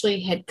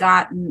actually had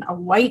gotten a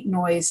white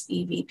noise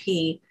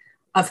EVP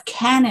of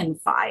cannon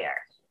fire,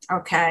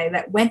 okay,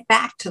 that went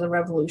back to the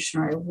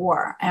Revolutionary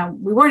War.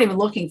 And we weren't even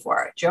looking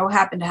for it. Joe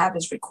happened to have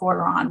his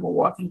recorder on. We're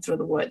walking through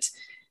the woods.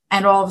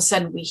 And all of a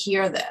sudden we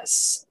hear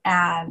this.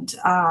 And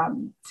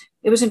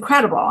it was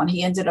incredible. And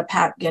he ended up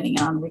getting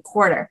it on the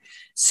recorder.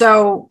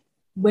 So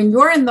when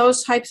you're in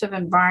those types of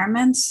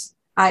environments,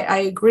 I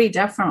agree,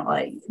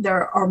 definitely.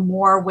 There are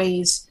more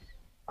ways,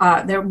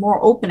 there are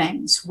more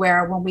openings,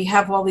 where when we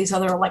have all these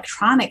other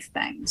electronic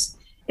things,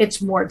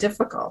 it's more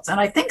difficult. And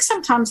I think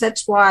sometimes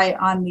that's why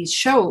on these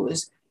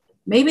shows,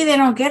 maybe they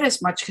don't get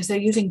as much, because they're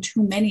using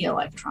too many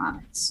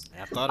electronics.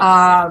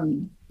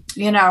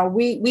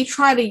 We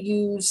try to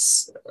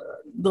use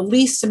the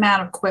least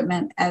amount of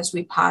equipment as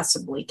we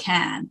possibly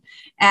can.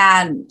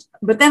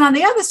 But then on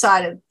the other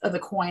side of the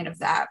coin of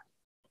that,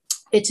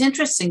 it's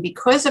interesting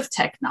because of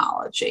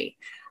technology.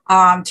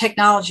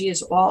 Technology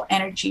is all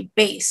energy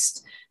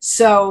based.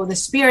 So the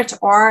spirits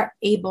are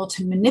able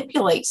to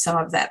manipulate some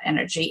of that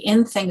energy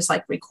in things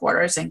like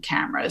recorders and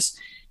cameras.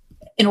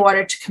 in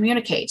order to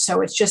communicate.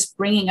 So it's just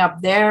bringing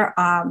up their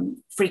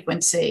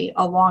frequency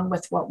along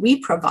with what we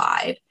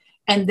provide,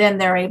 and then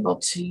they're able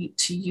to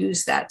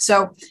use that.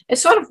 So it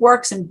sort of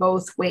works in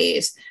both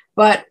ways.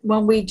 But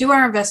when we do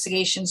our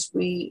investigations,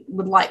 we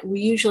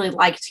usually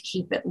like to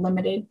keep it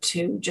limited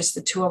to just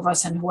the two of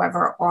us and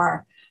whoever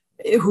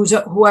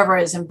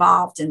is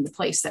involved in the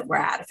place that we're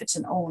at, if it's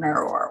an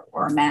owner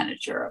or a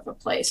manager of a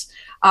place,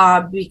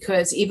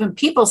 because even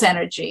people's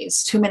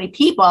energies, too many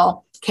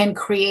people can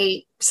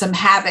create some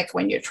havoc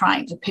when you're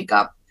trying to pick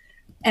up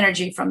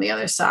energy from the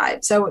other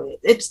side. So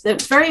it's a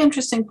very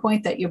interesting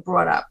point that you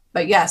brought up.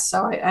 But yes,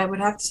 so I would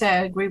have to say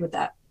I agree with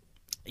that.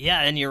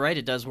 Yeah, and you're right.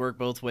 It does work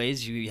both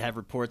ways. You have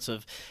reports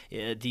of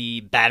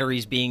the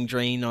batteries being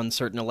drained on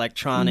certain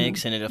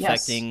electronics, and it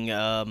affecting,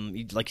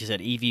 like you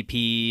said,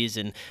 EVPs,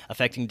 and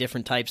affecting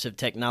different types of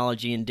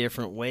technology in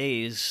different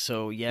ways.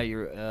 So yeah,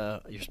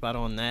 you're spot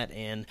on that,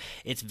 and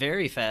it's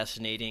very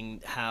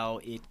fascinating how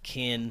it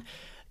can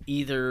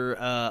either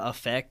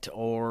affect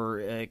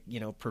or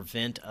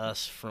prevent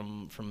us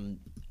from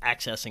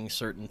accessing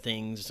certain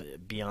things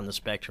beyond the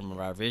spectrum of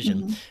our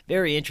vision.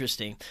 Very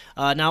interesting.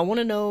 Now I want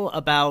to know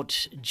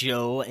about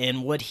Joe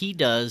and what he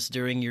does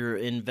during your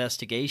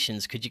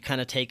investigations. Could you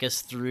kind of take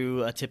us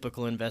through a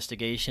typical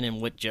investigation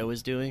and what Joe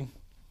is doing?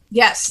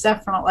 Yes,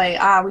 definitely.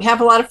 We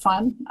have a lot of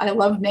fun. I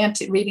love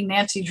reading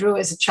Nancy Drew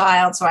as a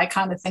child, so I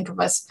kind of think of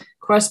us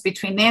cross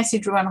between Nancy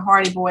Drew and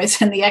Hardy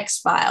Boys and the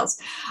X-Files.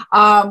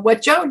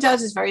 What Joe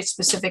does is very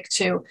specific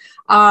too.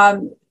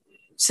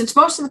 Since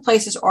most of the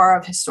places are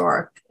of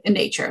historic in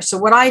nature, so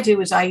what I do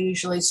is I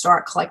usually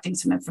start collecting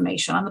some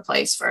information on the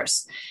place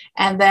first,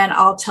 and then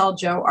I'll tell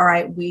Joe, all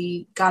right,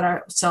 we got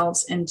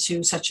ourselves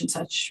into such and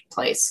such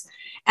place.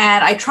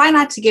 And I try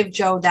not to give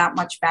Joe that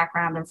much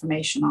background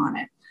information on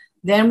it.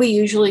 Then we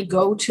usually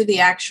go to the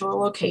actual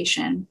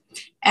location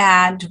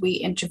and we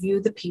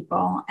interview the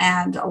people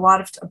and a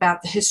lot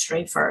about the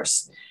history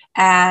first,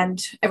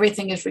 and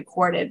everything is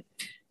recorded.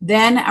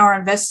 Then our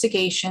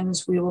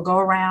investigations, we will go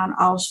around.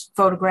 I'll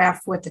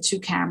photograph with the two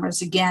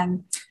cameras.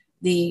 Again,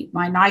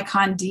 my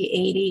Nikon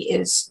D80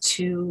 is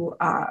to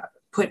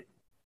put,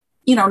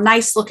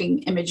 nice looking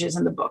images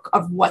in the book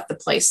of what the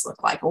place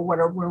looked like or what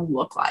a room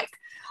looked like.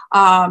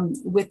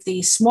 With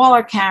the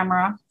smaller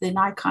camera, the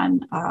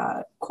Nikon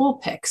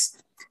Coolpix,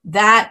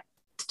 that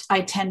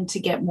I tend to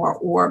get more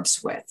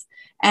orbs with.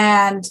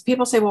 And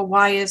people say, well,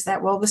 why is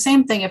that? Well, the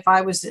same thing if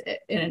I was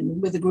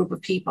with a group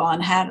of people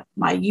and had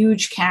my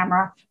huge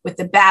camera with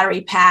the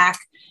battery pack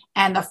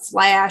and the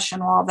flash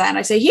and all that. And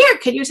I say, here,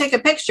 can you take a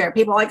picture?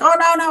 People are like, oh,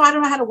 no, I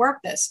don't know how to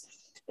work this.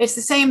 It's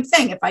the same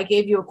thing. If I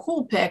gave you a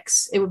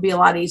Coolpix, it would be a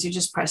lot easier.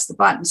 Just press the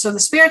button. So the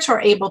spirits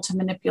are able to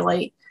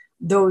manipulate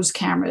those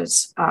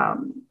cameras,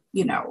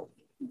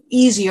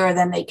 easier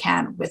than they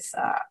can with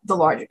the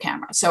larger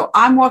camera. So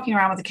I'm walking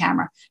around with a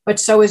camera, but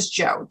so is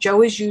Joe.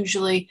 Joe is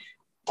usually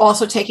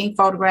also taking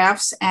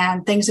photographs,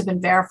 and things have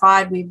been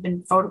verified. We've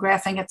been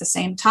photographing at the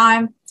same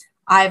time.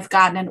 I've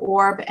gotten an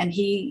orb and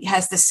he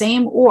has the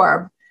same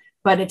orb,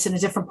 but it's in a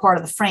different part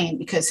of the frame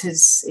because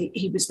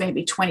he was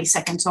maybe 20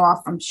 seconds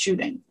off from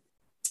shooting.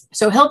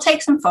 So he'll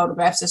take some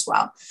photographs as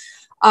well.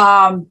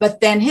 But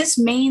then his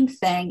main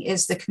thing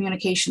is the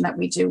communication that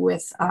we do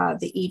with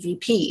the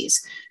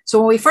EVPs. So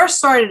when we first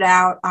started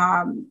out,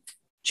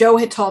 Joe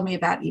had told me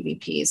about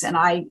EVPs and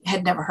I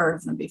had never heard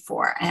of them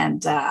before.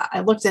 And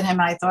I looked at him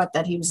and I thought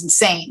that he was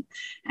insane.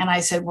 And I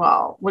said,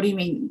 well, what do you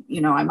mean,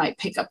 I might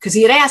pick up? Because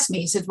he had asked me,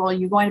 he said, well,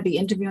 you're going to be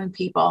interviewing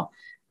people.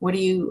 Are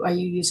you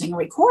using a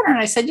recorder? And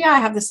I said, yeah, I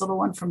have this little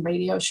one from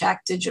Radio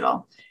Shack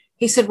Digital.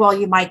 He said, well,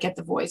 you might get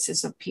the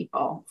voices of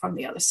people from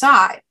the other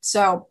side.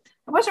 So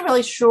I wasn't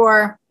really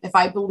sure if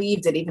I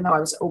believed it, even though I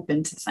was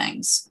open to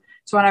things.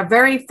 So on our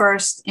very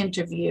first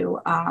interview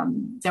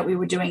that we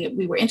were doing,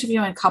 we were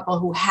interviewing a couple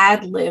who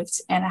had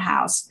lived in a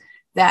house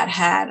that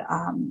had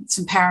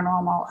some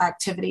paranormal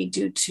activity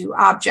due to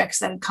objects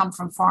that had come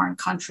from foreign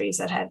countries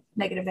that had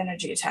negative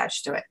energy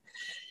attached to it.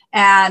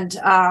 And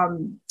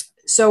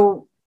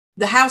so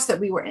the house that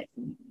we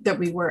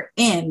were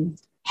in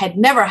had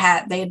never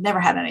had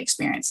any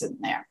experience in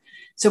there.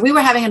 So we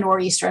were having a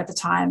nor'easter at the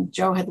time.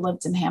 Joe had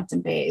lived in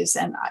Hampton Bays,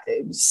 and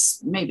it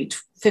was maybe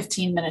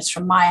 15 minutes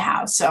from my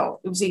house. So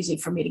it was easy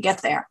for me to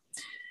get there.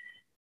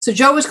 So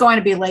Joe was going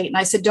to be late, and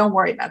I said, don't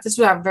worry about it. This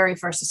was our very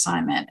first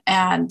assignment.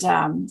 And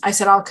I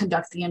said, I'll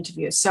conduct the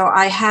interview. So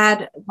I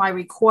had my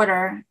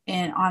recorder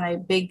on a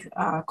big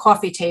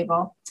coffee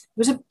table. It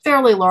was a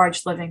fairly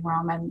large living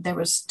room, and there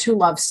was two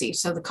love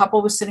seats. So the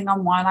couple was sitting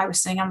on one, I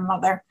was sitting on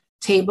another,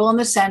 table in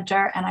the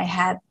center, and I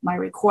had my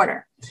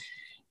recorder.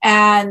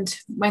 And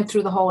went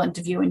through the whole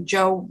interview, and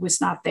Joe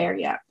was not there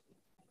yet.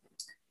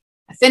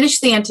 I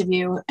finished the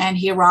interview and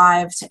he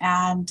arrived.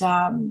 And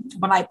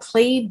when I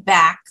played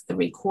back the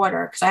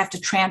recorder, because I have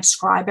to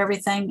transcribe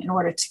everything in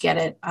order to get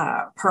it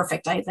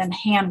perfect, I then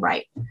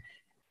handwrite.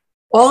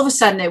 All of a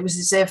sudden, it was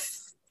as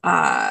if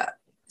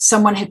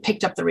someone had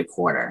picked up the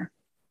recorder.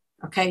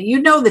 Okay,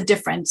 you know the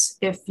difference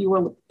if you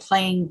were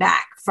playing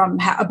back from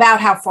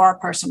about how far a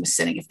person was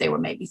sitting, if they were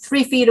maybe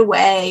 3 feet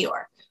away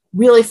or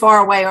really far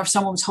away, or if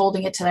someone was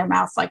holding it to their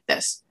mouth like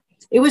this.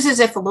 It was as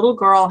if a little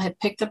girl had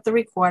picked up the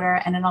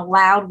recorder and in a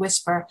loud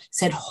whisper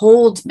said,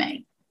 "Hold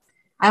me."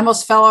 I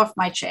almost fell off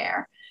my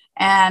chair.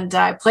 And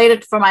I played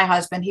it for my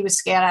husband. He was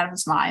scared out of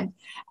his mind.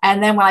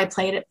 And then when I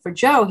played it for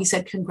Joe, he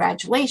said,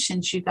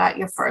 "Congratulations, you got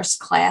your first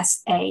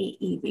Class A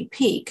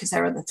EVP," because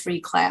there are the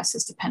 3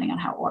 classes depending on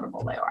how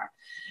audible they are.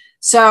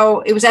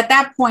 So it was at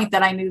that point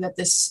that I knew that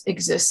this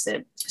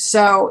existed.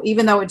 So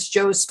even though it's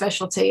Joe's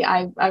specialty,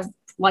 I've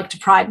like to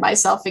pride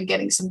myself in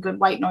getting some good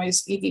white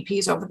noise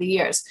EVPs over the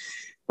years.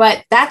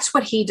 But that's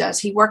what he does.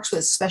 He works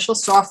with special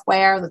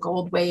software, the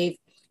Gold Wave,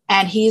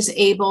 and he's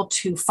able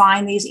to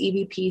find these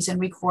EVPs and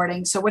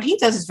recordings. So what he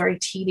does is very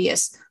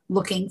tedious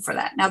looking for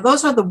that. Now,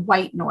 those are the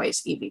white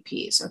noise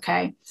EVPs,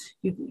 okay?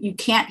 You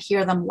can't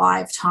hear them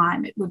live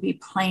time. It would be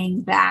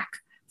playing back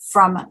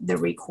from the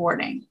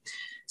recording.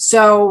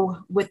 So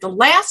with the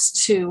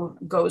last 2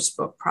 Ghost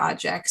Book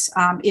projects,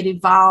 it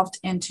evolved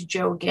into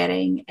Joe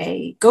getting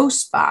a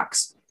ghost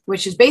box,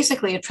 which is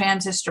basically a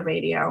transistor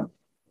radio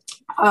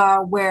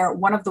where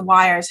one of the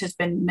wires has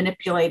been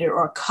manipulated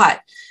or cut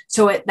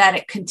so that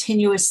it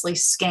continuously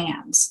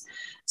scans.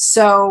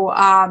 So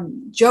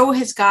Joe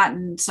has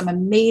gotten some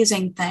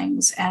amazing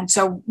things. And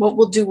so what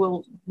we'll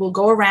do, we'll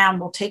go around,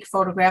 we'll take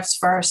photographs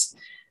first.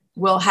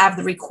 We'll have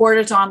the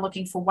recorders on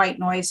looking for white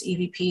noise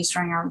EVPs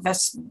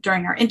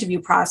during our interview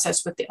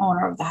process with the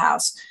owner of the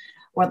house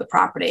or the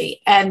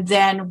property. And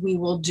then we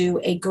will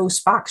do a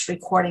ghost box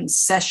recording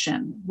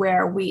session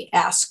where we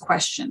ask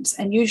questions.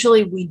 And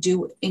usually we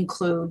do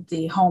include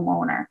the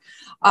homeowner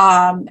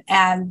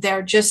and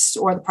they're just,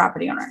 or the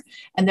property owner,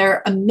 and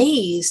they're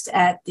amazed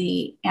at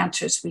the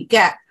answers we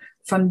get.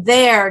 From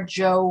there,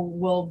 Joe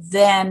will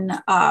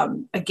then,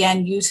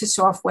 again, use his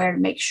software to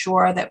make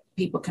sure that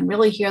people can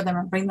really hear them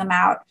and bring them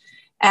out.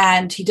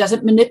 And he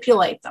doesn't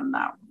manipulate them,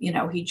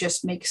 though. He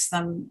just makes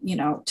them,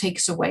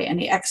 takes away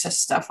any excess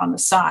stuff on the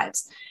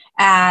sides.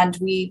 And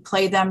we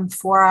play them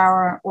for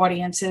our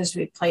audiences.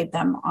 We played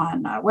them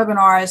on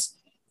webinars.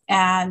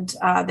 And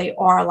they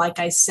are, like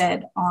I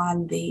said,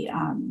 on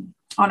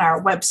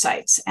our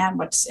websites. And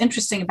what's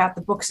interesting about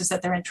the books is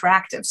that they're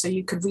interactive. So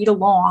you could read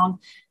along,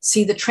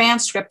 see the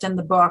transcript in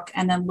the book,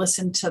 and then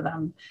listen to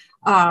them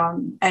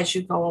as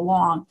you go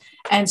along.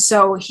 And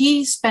so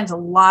he spends a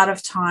lot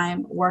of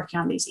time working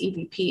on these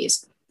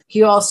EVPs.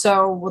 He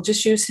also will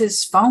just use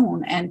his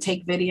phone and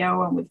take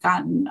video, and we've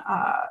gotten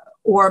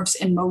Orbs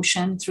in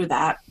motion through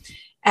that.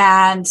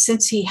 And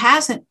since he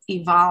hasn't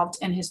evolved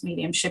in his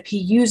mediumship, he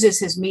uses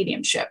his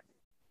mediumship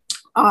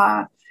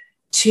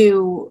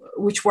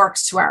which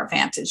works to our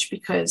advantage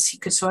because he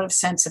could sort of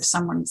sense if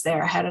someone's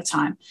there ahead of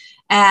time.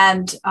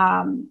 And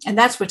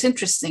that's what's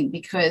interesting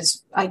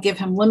because I give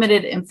him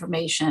limited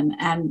information.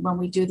 And when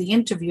we do the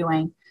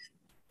interviewing,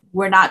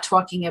 we're not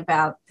talking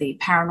about the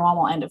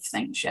paranormal end of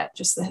things yet,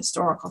 just the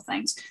historical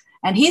things.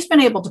 And he's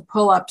been able to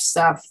pull up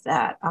stuff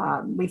that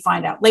we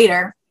find out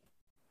later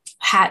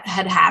had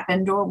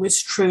happened or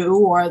was true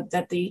or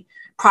that the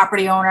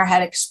property owner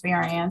had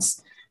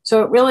experienced.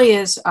 So it really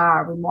is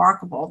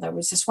remarkable. There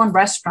was this one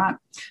restaurant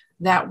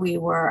that we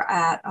were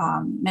at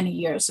many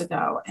years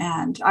ago,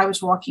 and I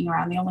was walking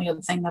around. The only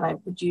other thing that I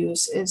would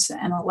use is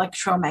an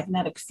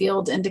electromagnetic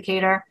field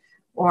indicator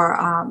or,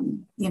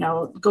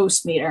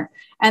 ghost meter.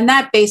 And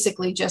that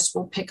basically just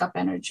will pick up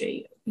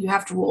energy. You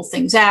have to rule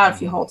things out.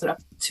 If you hold it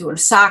up to a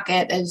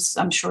socket, as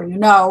I'm sure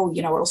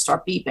it'll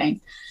start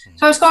beeping.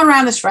 So I was going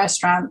around this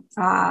restaurant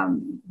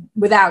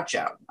without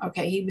Joe.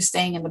 Okay, he was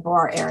staying in the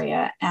bar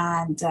area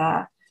and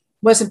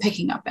wasn't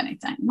picking up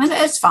anything.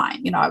 It's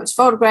fine. I was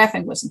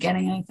photographing, wasn't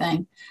getting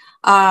anything.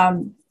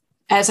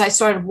 As I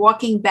started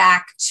walking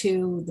back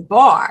to the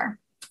bar,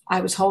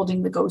 I was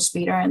holding the ghost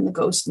meter and the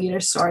ghost meter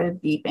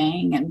started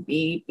beeping and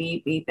beep,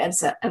 beep, beep.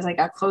 As I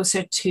got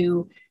closer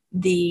to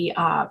the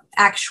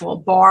actual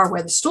bar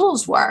where the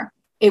stools were,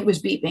 it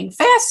was beeping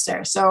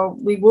faster. So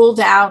we ruled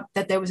out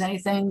that there was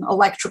anything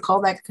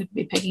electrical that could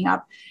be picking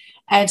up.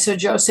 And so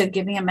Joe said,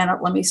 "Give me a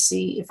minute. Let me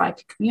see if I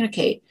could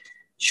communicate."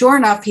 Sure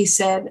enough, he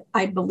said,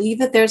 "I believe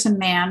that there's a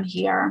man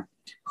here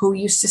who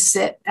used to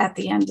sit at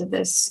the end of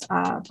this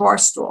bar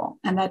stool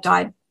and that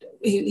died.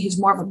 He's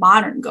more of a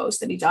modern ghost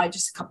that he died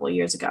just a couple of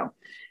years ago."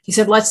 He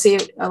said, "Let's see,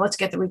 let's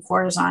get the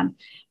recorders on."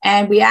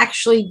 And we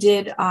actually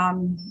did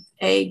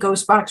a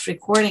ghost box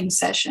recording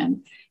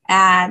session.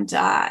 And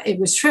it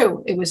was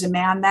true. It was a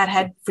man that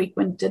had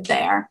frequented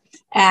there.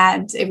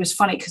 And it was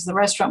funny because the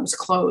restaurant was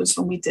closed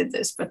when we did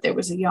this, but there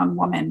was a young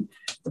woman,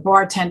 the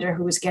bartender,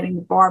 who was getting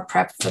the bar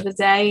prepped for the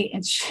day.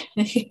 And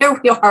here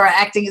we are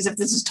acting as if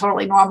this is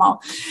totally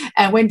normal.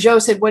 And when Joe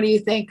said, "What do you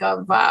think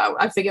of,"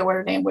 I forget what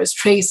her name was,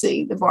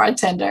 Tracy, the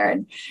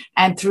bartender,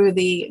 and through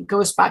the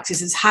ghost box, he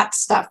says, "Hot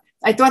stuff."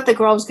 I thought the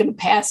girl was going to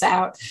pass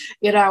out.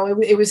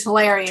 It was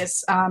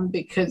hilarious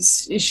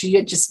because she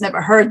had just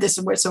never heard this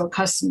and we're so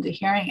accustomed to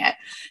hearing it.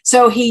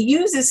 So he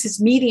uses his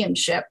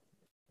mediumship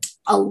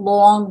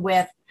along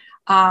with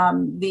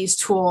these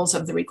tools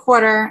of the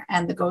recorder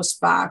and the ghost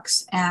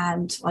box.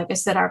 And like I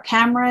said, our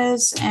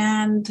cameras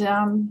and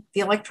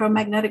the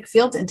electromagnetic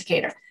field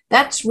indicator.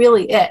 That's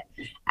really it.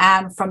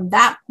 And from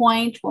that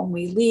point, when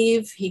we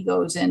leave, he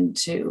goes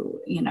into,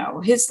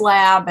 his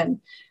lab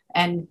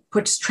and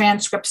puts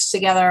transcripts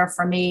together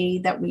for me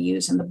that we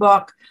use in the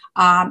book,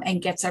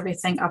 and gets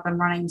everything up and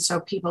running so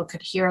people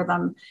could hear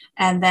them.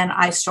 And then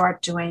I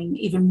start doing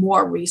even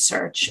more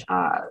research.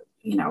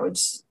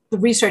 The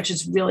research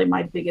is really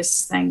my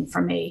biggest thing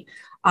for me,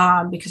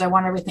 because I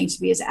want everything to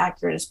be as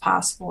accurate as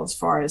possible as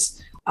far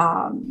as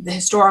the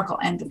historical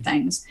end of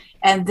things.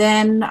 And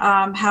then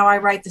how I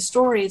write the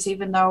stories,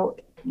 even though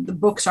the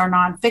books are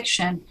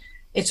nonfiction,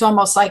 it's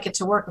almost like it's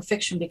a work of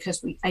fiction,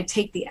 because I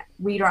take the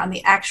reader on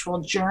the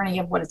actual journey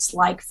of what it's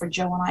like for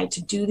Joe and I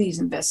to do these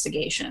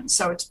investigations.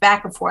 So it's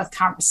back and forth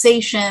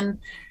conversation,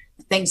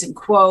 things in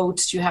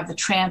quotes, you have the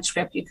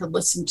transcript, you could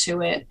listen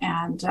to it.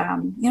 And,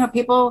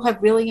 people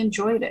have really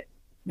enjoyed it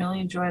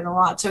a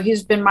lot. So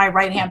he's been my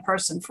right-hand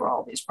person for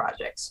all these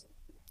projects.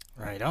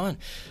 Right on.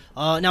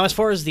 Now, as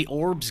far as the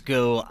orbs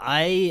go,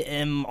 I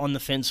am on the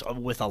fence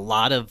with a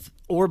lot of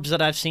orbs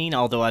that I've seen,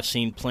 although I've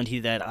seen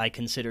plenty that I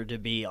consider to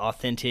be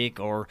authentic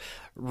or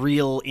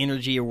real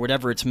energy or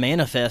whatever it's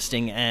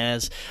manifesting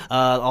as,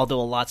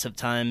 although lots of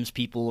times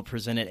people will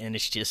present it and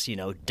it's just,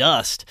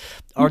 dust.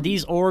 Are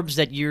these orbs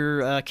that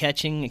you're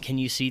catching, can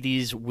you see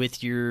these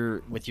with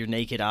your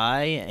naked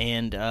eye?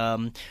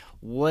 And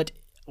what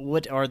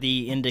are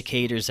the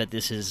indicators that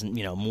this is,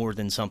 more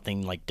than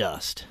something like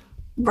dust?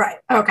 Right.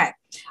 Okay.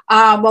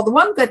 Well, the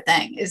one good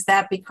thing is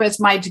that because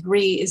my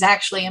degree is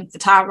actually in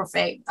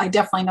photography, I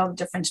definitely know the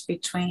difference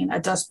between a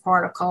dust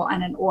particle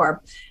and an orb.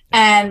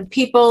 And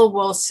people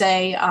will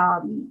say,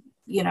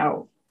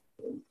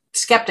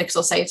 skeptics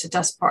will say it's a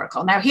dust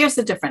particle. Now, here's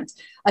the difference.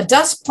 A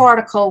dust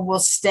particle will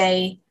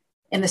stay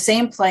in the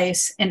same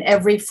place in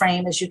every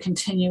frame as you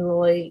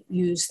continually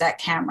use that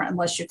camera,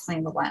 unless you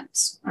clean the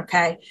lens.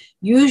 Okay.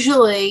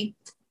 Usually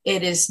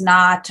it is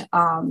not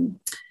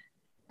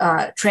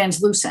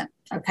translucent.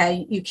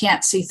 Okay, you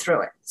can't see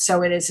through it.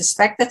 So it is a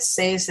speck that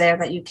stays there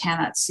that you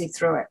cannot see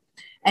through it.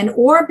 An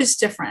orb is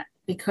different,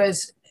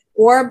 because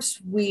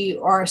orbs, we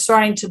are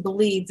starting to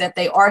believe that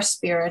they are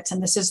spirits,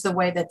 and this is the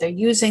way that they're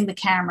using the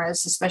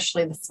cameras,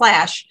 especially the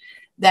flash,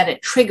 that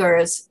it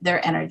triggers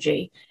their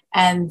energy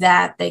and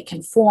that they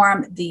can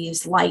form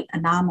these light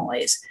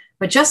anomalies.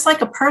 But just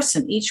like a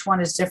person, each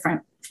one is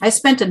different. I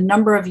spent a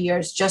number of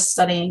years just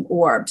studying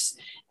orbs,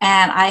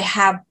 and I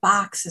have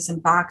boxes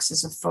and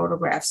boxes of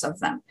photographs of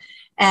them.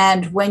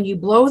 And when you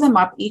blow them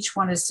up, each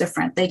one is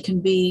different. They can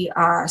be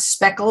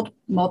speckled,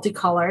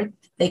 multicolored.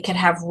 They could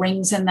have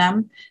rings in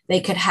them. They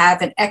could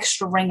have an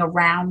extra ring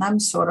around them,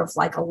 sort of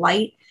like a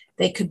light.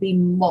 They could be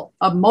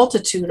a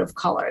multitude of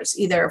colors,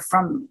 either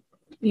from,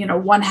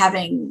 one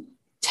having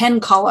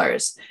 10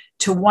 colors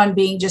to one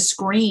being just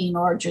green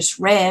or just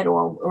red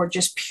or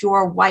just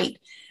pure white.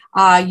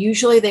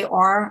 Usually they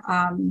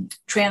are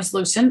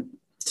translucent,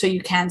 so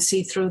you can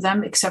see through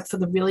them, except for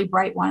the really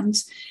bright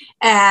ones.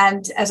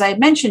 And as I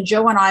mentioned,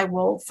 Joe and I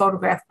will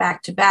photograph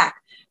back to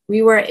back.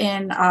 We were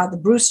in the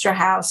Brewster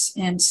House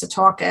in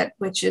Setauket,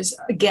 which is,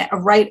 again,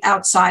 right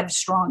outside of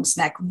Strong's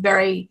Neck,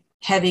 very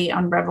heavy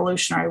on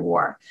Revolutionary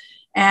War.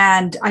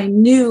 And I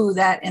knew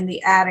that in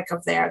the attic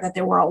of there, that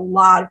there were a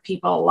lot of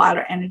people, a lot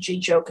of energy.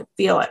 Joe could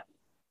feel it.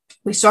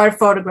 We started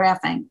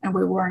photographing and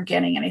we weren't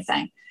getting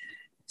anything.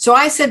 So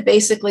I said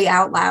basically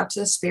out loud to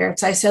the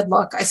spirits, I said,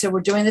 look, we're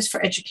doing this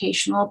for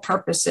educational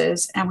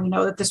purposes. And we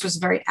know that this was a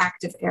very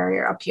active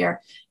area up here.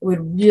 It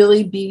would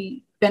really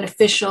be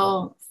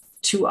beneficial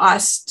to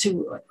us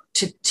to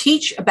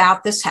teach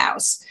about this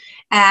house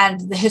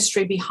and the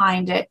history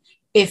behind it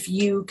if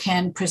you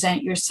can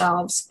present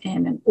yourselves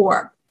in an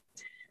orb.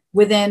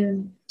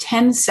 Within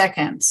 10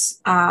 seconds,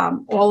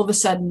 all of a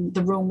sudden,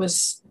 the room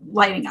was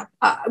lighting up.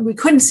 We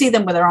couldn't see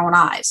them with our own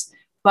eyes.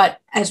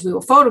 But as we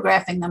were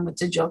photographing them with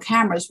digital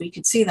cameras, we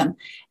could see them.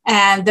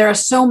 And there are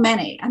so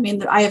many. I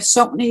mean, I have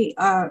so many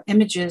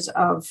images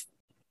of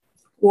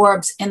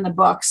orbs in the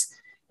books.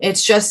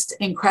 It's just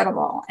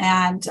incredible.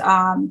 And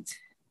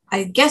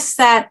I guess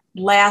that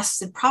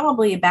lasted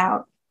probably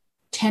about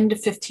 10 to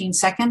 15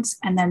 seconds.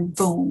 And then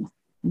boom,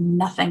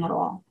 nothing at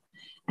all.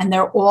 And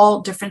they're all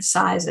different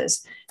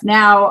sizes.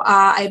 Now,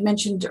 I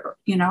mentioned,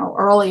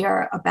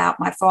 earlier about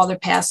my father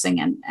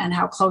passing and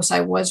how close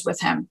I was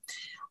with him.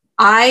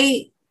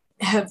 I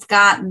have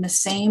gotten the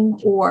same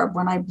orb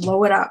when I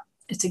blow it up.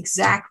 It's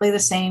exactly the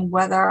same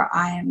whether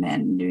I am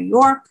in New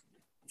York,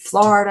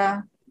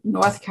 Florida,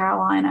 North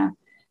Carolina,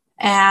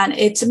 and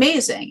it's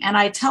amazing. And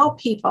I tell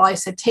people, I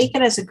said, take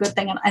it as a good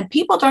thing. And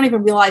people don't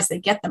even realize they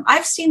get them.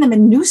 I've seen them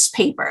in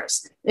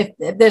newspapers. If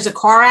there's a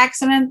car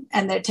accident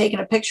and they're taking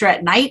a picture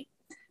at night,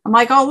 I'm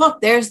like, oh,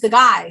 look, there's the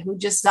guy who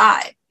just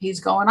died.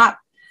 He's going up.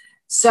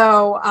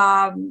 So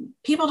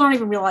people don't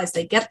even realize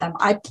they get them.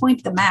 I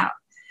point them out.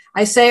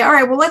 I say, all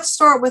right, well, let's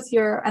start with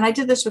and I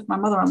did this with my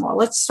mother-in-law.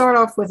 Let's start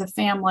off with a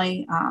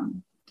family,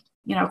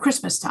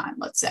 Christmas time,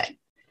 let's say.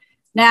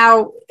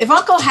 Now, if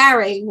Uncle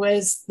Harry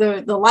was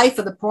the life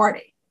of the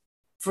party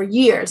for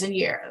years and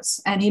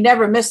years, and he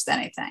never missed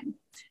anything,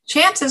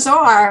 chances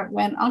are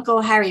when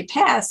Uncle Harry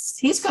passed,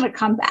 he's going to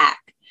come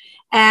back.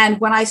 And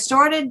when I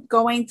started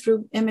going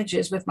through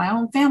images with my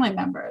own family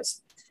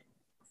members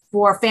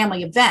for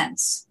family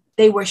events,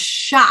 they were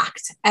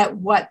shocked at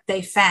what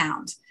they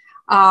found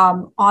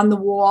on the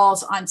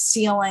walls, on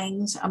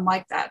ceilings. I'm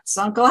like, that's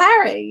Uncle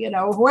Harry, you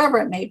know, whoever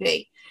it may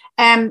be.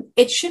 And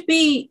it should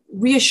be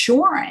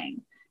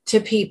reassuring to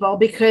people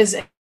because,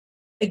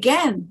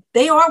 again,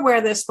 they are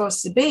where they're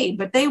supposed to be,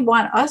 but they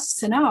want us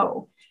to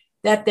know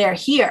that they're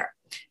here.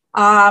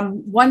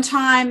 One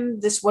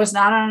time, this was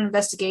not an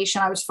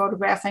investigation. I was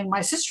photographing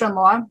my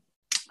sister-in-law.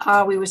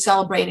 We were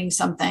celebrating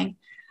something,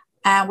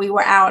 and we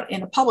were out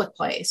in a public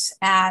place.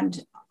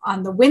 And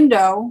on the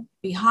window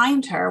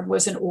behind her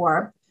was an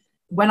orb.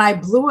 When I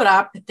blew it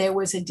up, there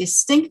was a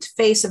distinct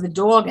face of a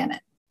dog in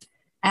it.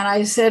 And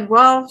I said,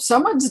 well,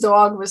 someone's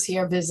dog was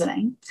here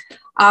visiting.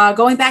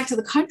 Going back to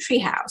the country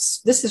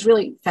house, this is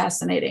really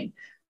fascinating.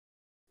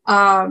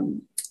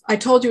 I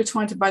told you it's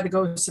haunted by the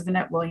ghost of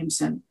Annette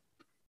Williamson.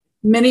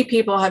 Many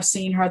people have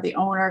seen her, the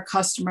owner,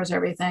 customers,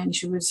 everything.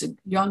 She was a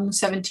young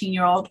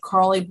 17-year-old,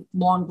 curly,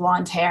 long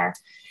blonde hair.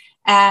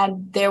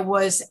 And there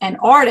was an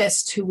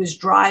artist who was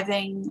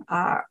driving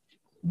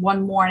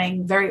one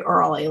morning very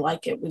early,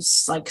 like it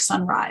was like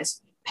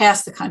sunrise,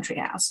 past the country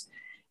house.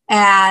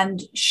 And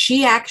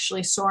she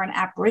actually saw an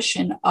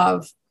apparition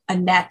of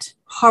Annette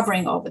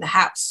hovering over the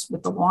house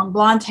with the long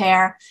blonde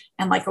hair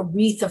and like a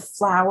wreath of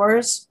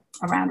flowers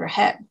around her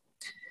head.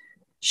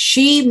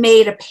 She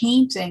made a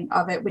painting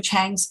of it, which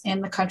hangs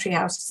in the country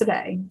house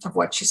today, of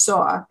what she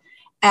saw.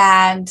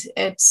 And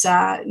it's,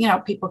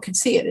 people can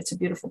see it. It's a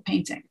beautiful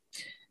painting.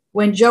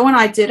 When Joe and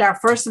I did our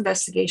first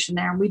investigation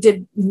there, and we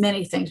did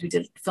many things, we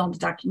filmed a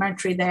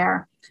documentary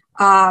there,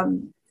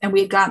 and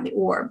we had gotten the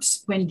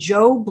orbs. When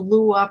Joe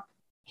blew up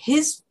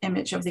his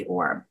image of the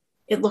orb,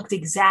 it looked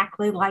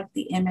exactly like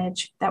the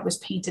image that was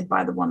painted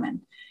by the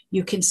woman.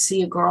 You can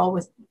see a girl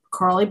with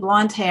curly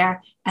blonde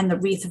hair and the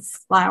wreath of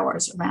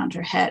flowers around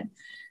her head.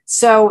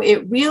 So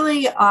it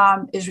really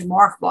is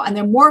remarkable. And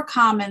they're more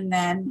common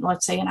than,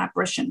 let's say, an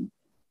apparition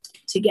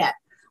to get.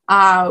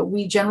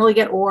 We generally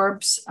get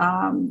orbs.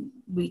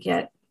 We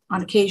get,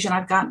 on occasion,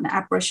 I've gotten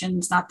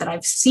apparitions, not that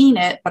I've seen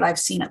it, but I've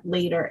seen it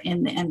later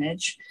in the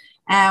image.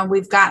 And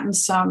we've gotten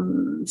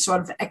some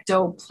sort of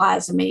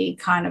ectoplasmy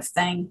kind of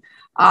thing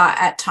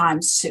at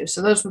times too.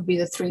 So those would be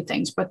the three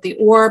things. But the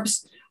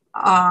orbs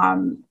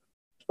are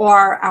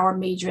our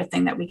major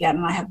thing that we get.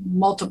 And I have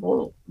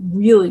multiple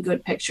really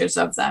good pictures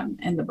of them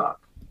in the book.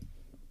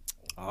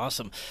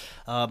 Awesome.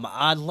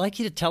 I'd like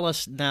you to tell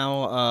us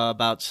now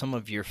about some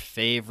of your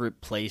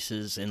favorite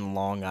places in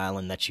Long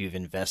Island that you've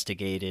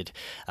investigated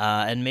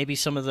and maybe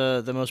some of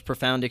the most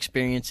profound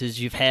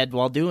experiences you've had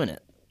while doing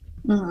it.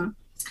 Mm-hmm.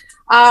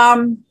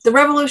 The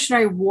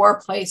Revolutionary War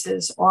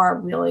places are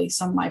really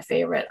some of my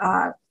favorite.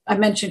 I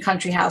mentioned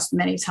Country House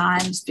many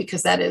times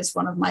because that is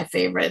one of my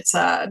favorites.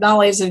 Not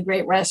only is it a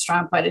great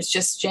restaurant, but it's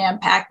just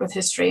jam-packed with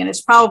history. And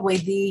it's probably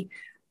the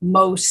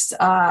most,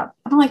 I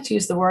don't like to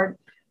use the word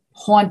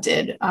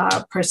haunted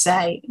per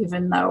se,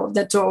 even though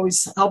that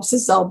always helps to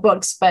sell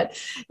books. But,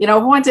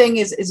 haunting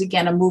is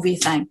again, a movie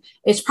thing.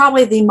 It's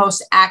probably the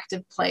most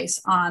active place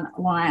on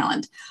Long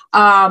Island.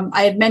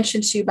 I had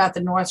mentioned to you about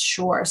the North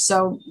Shore.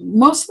 So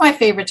most of my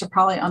favorites are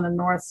probably on the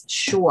North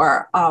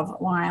Shore of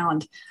Long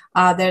Island.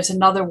 There's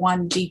another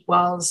one, Deep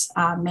Wells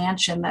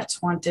Mansion, that's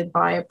haunted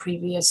by a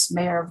previous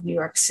mayor of New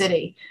York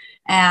City.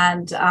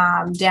 And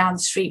down the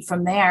street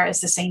from there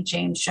is the St.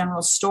 James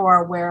General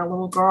Store, where a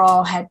little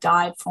girl had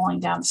died falling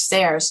down the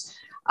stairs.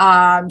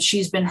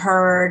 She's been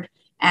heard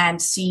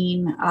and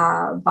seen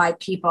by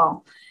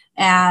people.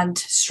 And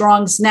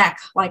Strong's Neck,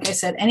 like I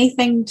said,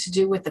 anything to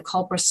do with the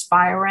culprit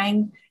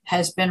spiring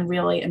has been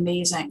really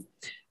amazing.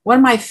 One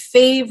of my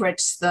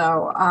favorites,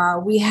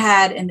 though, we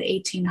had in the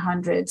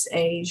 1800s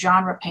a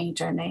genre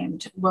painter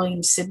named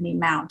William Sidney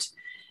Mount.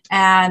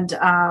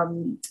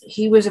 And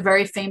he was a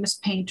very famous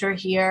painter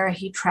here.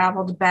 He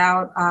traveled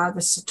about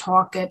the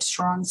Setauket,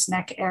 Strong's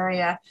Neck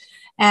area.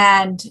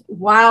 And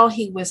while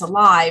he was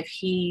alive,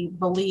 he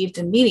believed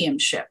in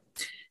mediumship.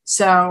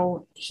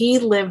 So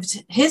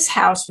his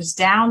house was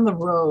down the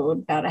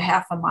road about a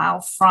half a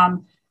mile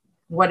from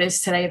what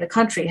is today the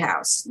country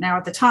house. Now,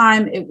 at the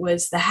time, it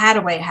was the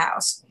Hathaway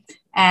House,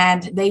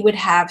 and they would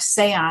have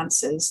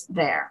seances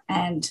there.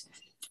 And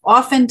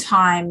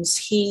oftentimes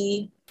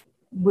he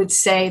would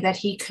say that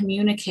he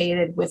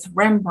communicated with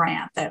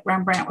Rembrandt, that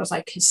Rembrandt was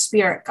like his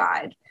spirit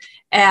guide.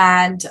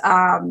 And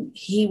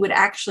he would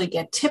actually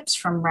get tips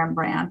from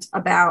Rembrandt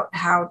about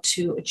how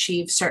to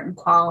achieve certain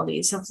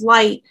qualities of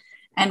light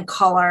and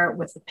color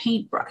with the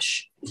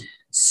paintbrush.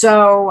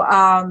 So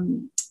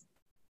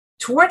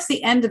towards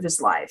the end of his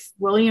life,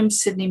 William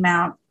Sidney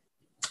Mount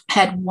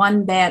had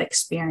one bad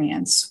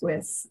experience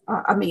with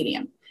a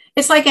medium.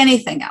 It's like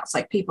anything else.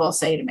 Like people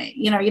say to me,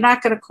 you're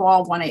not going to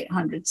call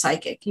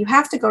 1-800-psychic. You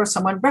have to go to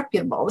someone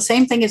reputable. The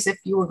same thing as if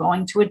you were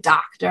going to a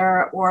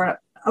doctor or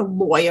a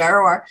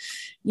lawyer, or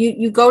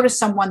you go to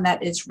someone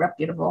that is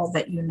reputable,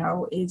 that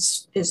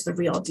is the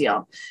real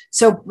deal.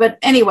 So, but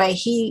anyway,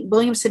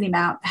 William Sidney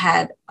Mount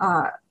had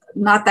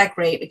not that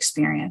great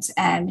experience,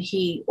 and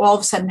he all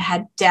of a sudden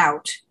had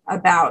doubt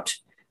about,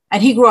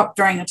 and he grew up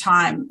during a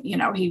time,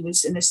 he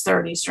was in his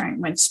 30s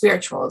during when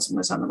spiritualism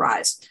was on the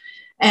rise.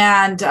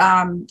 And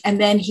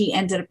then he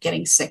ended up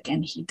getting sick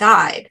and he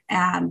died.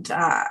 And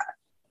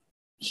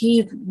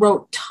he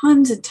wrote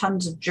tons and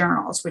tons of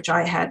journals, which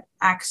I had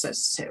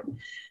access to.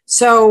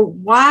 So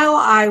while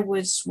I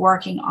was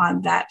working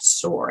on that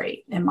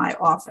story in my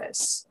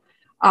office,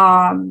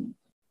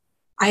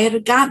 I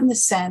had gotten the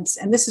sense,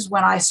 and this is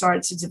when I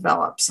started to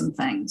develop some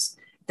things,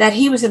 that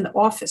he was in the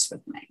office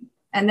with me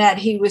and that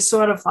he was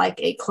sort of like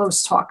a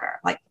close talker,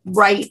 like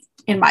right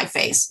in my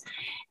face.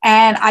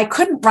 And I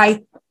couldn't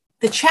write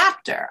the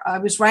chapter. I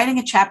was writing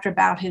a chapter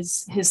about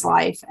his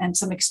life and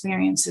some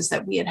experiences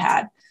that we had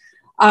had.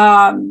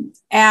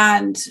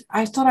 And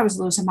I thought I was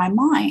losing my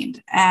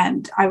mind.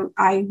 And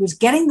I was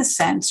getting the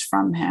sense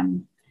from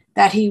him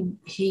that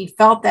he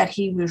felt that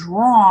he was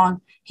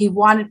wrong. He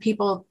wanted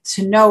people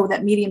to know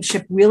that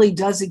mediumship really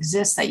does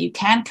exist, that you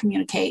can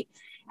communicate,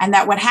 and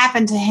that what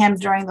happened to him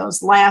during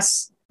those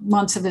last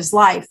months of his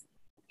life,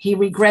 he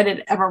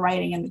regretted ever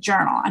writing in the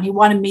journal, and he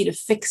wanted me to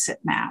fix it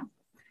now.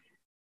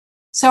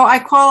 So I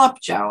call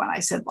up Joe and I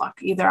said, look,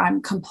 either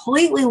I'm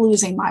completely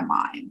losing my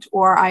mind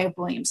or I have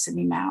William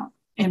Sidney Mount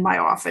in my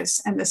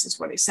office, and this is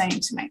what he's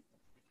saying to me.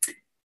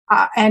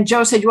 And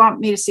Joe said, you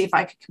want me to see if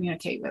I could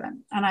communicate with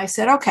him? And I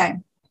said, okay,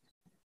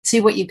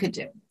 see what you could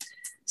do.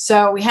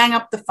 So we hang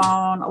up the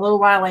phone. A little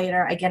while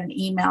later, I get an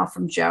email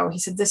from Joe. He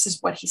said, this is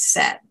what he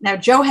said. Now,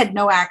 Joe had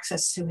no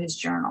access to his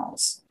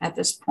journals at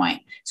this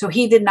point, so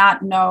he did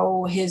not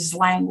know his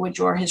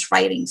language or his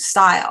writing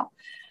style.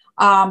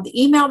 The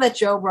email that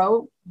Joe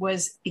wrote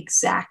was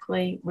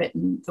exactly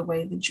written the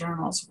way the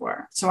journals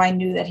were. So I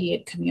knew that he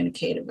had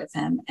communicated with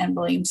him. And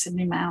William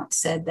Sidney Mount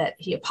said that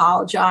he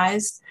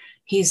apologized.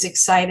 He's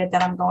excited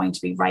that I'm going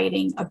to be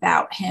writing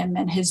about him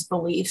and his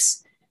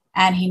beliefs.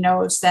 And he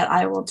knows that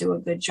I will do a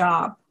good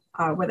job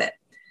with it.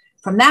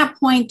 From that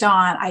point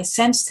on, I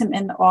sensed him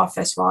in the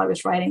office while I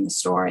was writing the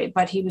story,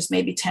 but he was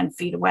maybe 10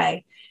 feet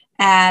away.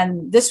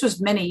 And this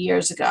was many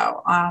years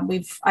ago.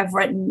 I've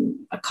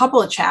written a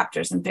couple of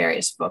chapters in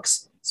various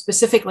books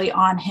specifically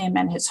on him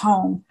and his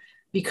home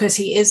because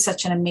he is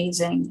such an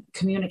amazing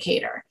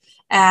communicator.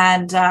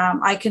 And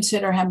I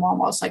consider him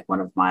almost like one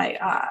of my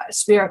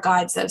spirit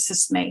guides that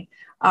assist me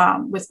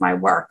with my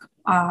work.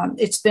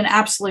 It's been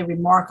absolutely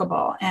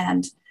remarkable.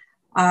 And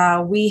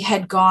we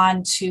had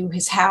gone to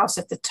his house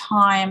at the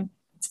time.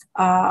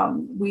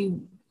 We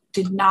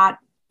did not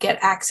get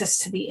access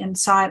to the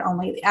inside,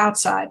 only the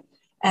outside.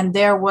 And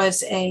there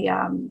was a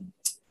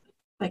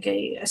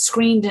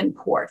screened-in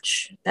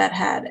porch that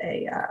had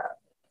a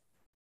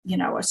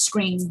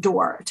screen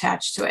door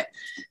attached to it.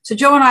 So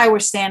Joe and I were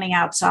standing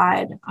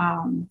outside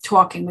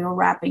talking. We were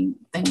wrapping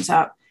things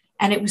up,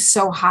 and it was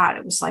so hot.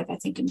 It was like, I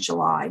think in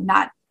July,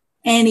 not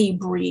any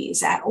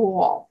breeze at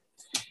all.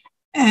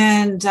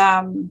 And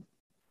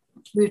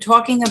we were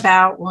talking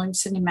about William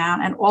Sidney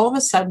Mount, and all of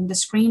a sudden the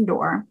screen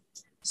door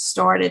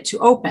started to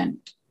open.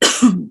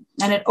 And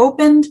it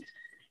opened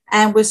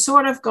and was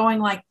sort of going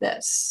like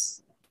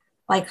this,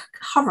 like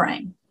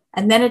hovering.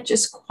 And then it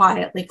just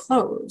quietly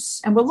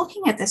closed. And we're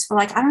looking at this, we're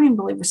like, I don't even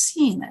believe we're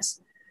seeing this.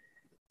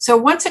 So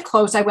once it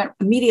closed, I went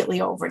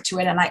immediately over to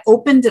it and I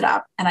opened it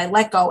up and I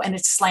let go and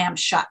it slammed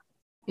shut.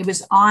 It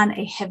was on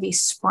a heavy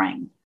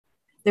spring.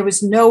 There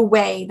was no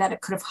way that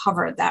it could have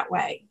hovered that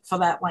way for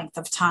that length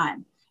of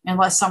time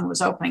unless someone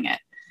was opening it.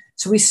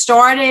 So we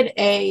started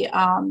a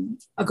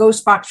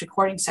ghost box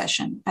recording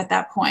session at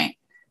that point.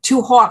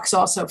 2 hawks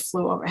also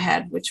flew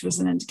overhead, which was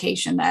an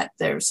indication that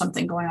there was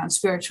something going on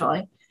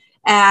spiritually.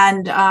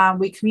 And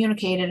we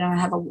communicated and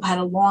had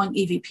a long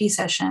EVP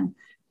session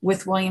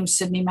with William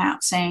Sidney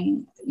Mount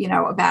saying,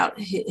 about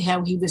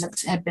how he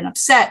had been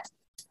upset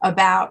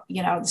about,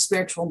 the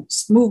spiritual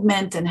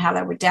movement and how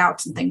there were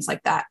doubts and things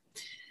like that.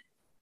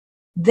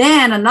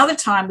 Then another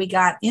time we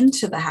got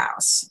into the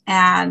house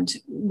and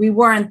we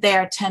weren't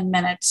there 10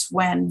 minutes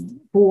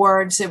when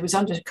it was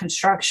under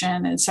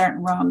construction in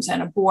certain rooms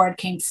and a board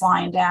came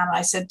flying down. And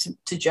I said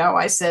to Joe,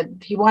 I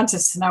said, he wants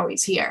us to know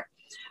he's here.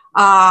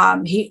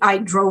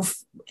 I drove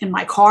in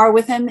my car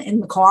with him in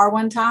the car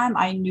one time.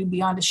 I knew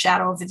beyond a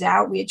shadow of a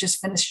doubt. We had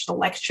just finished a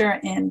lecture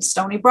in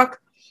Stony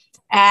Brook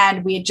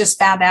and we had just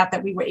found out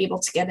that we were able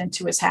to get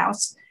into his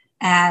house.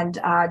 And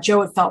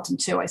Joe had felt him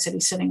too. I said,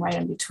 he's sitting right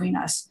in between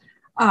us.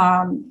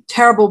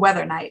 Terrible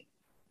weather night.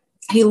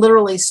 He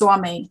literally saw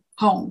me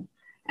home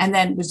and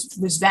then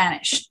was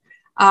vanished.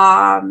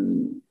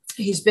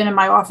 He's been in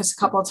my office a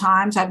couple of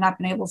times. I've not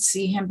been able to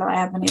see him, but I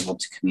have been able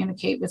to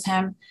communicate with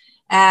him.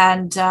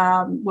 And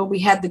when we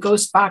had the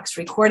ghost box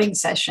recording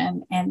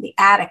session in the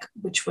attic,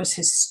 which was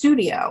his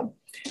studio,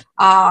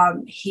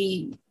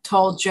 he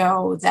told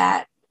Joe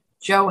that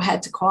Joe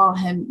had to call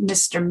him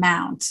Mr.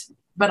 Mount,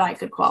 but I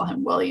could call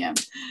him William.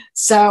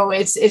 So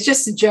it's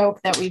just a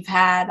joke that we've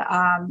had.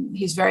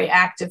 He's a very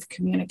active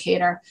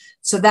communicator.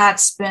 So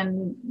that's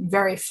been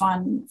very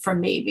fun for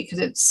me because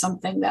it's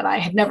something that I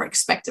had never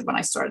expected when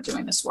I started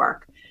doing this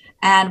work.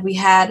 And we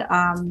had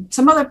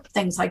some other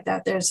things like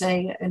that. There's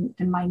in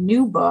my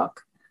new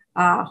book,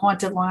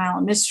 Haunted Long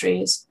Island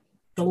Mysteries,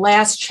 the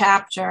last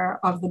chapter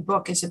of the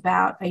book is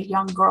about a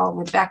young girl,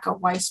 Rebecca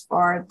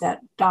Weisbard,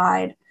 that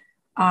died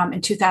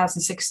in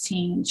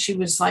 2016. She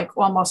was like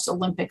almost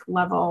Olympic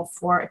level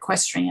for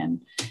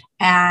equestrian,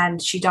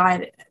 and she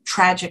died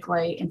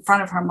tragically in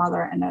front of her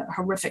mother in a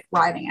horrific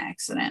riding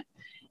accident.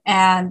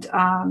 And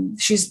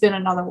she's been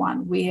another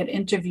one. We had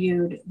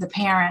interviewed the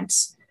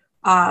parents.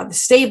 The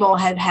stable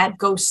had had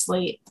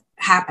ghostly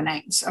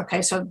happenings.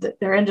 Okay, so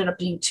there ended up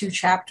being 2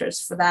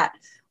 chapters for that.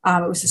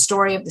 It was the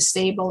story of the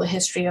stable, the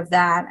history of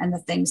that, and the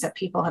things that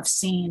people have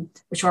seen,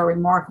 which are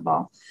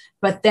remarkable.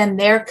 But then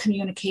their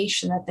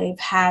communication that they've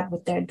had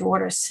with their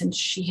daughter since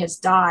she has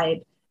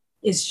died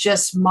is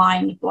just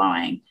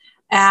mind-blowing.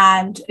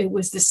 And it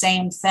was the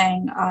same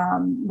thing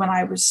when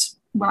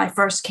I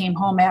first came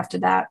home after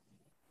that.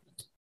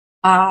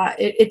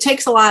 It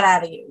takes a lot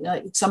out of you,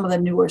 like some of the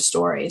newer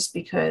stories,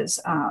 because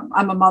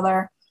I'm a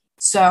mother.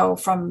 So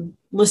from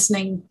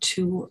listening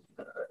to,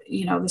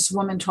 this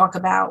woman talk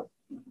about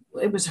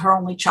it was her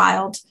only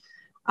child,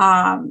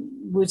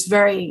 was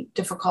very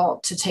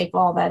difficult to take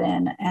all that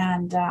in.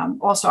 And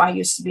also I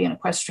used to be an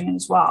equestrian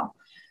as well.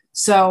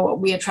 So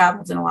we had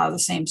traveled in a lot of the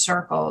same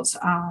circles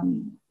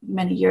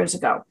many years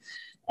ago.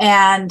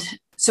 And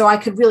so I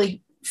could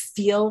really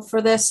feel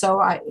for this. So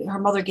her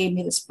mother gave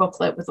me this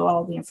booklet with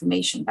all the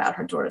information about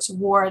her daughter's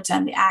awards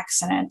and the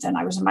accident. And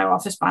I was in my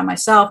office by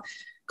myself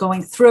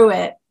going through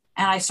it.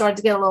 And I started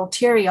to get a little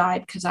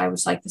teary-eyed because I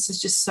was like, this is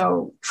just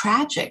so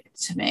tragic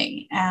to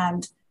me.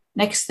 And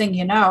next thing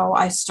you know,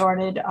 I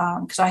started,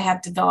 because I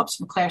have developed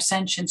some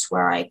clairsentience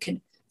where I could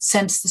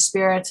sense the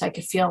spirits. I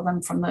could feel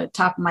them from the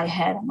top of my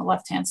head on the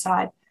left-hand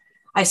side.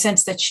 I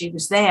sensed that she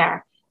was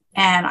there.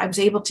 And I was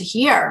able to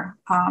hear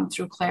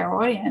through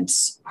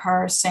clairaudience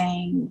her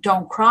saying,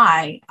 don't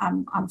cry,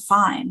 I'm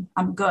fine,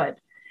 I'm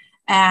good.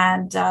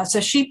 And so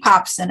she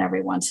pops in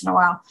every once in a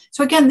while.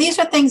 So again, these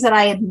are things that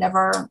I had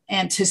never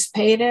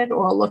anticipated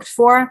or looked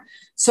for.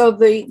 So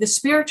the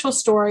spiritual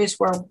stories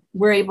where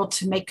we're able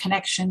to make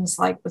connections,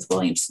 like with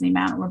Williamson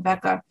Mount and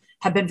Rebecca,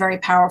 have been very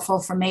powerful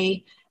for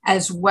me,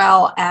 as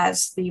well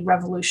as the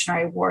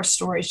Revolutionary War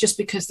stories, just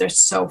because they're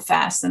so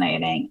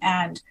fascinating.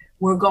 And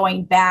we're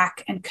going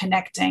back and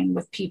connecting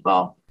with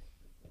people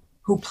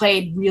who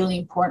played really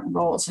important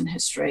roles in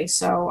history.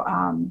 So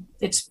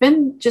it's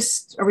been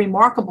just a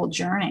remarkable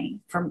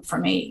journey for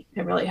me.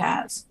 It really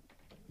has.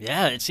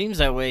 Yeah, it seems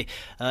that way.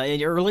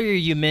 Earlier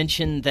you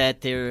mentioned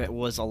that there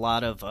was a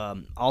lot of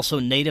also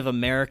Native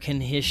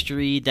American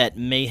history that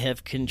may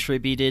have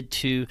contributed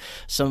to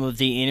some of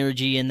the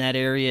energy in that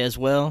area as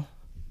well.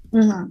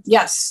 Mm-hmm.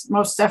 Yes,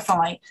 most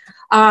definitely.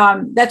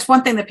 That's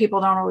one thing that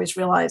people don't always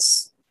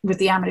realize with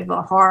the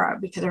Amityville Horror,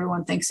 because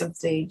everyone thinks of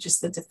the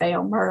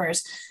DeFeo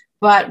murders.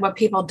 But what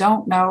people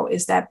don't know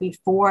is that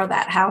before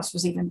that house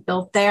was even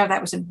built there,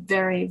 that was a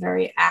very,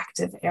 very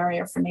active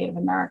area for Native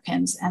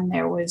Americans. And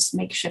there was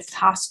makeshift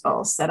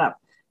hospitals set up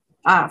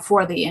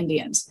for the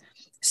Indians.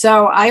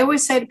 So I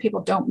always say to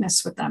people, don't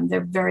mess with them.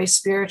 They're very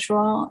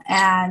spiritual.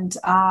 And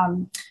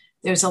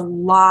there's a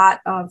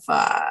lot that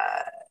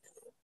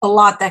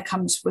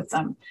comes with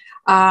them.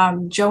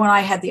 Joe and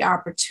I had the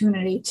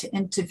opportunity to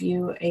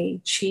interview a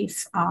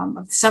chief of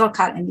the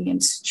Settlecott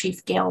Indians,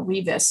 Chief Gail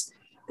Revis.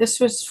 This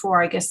was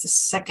for, I guess,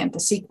 the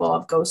sequel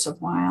of Ghosts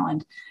of Long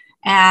Island.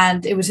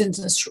 And it was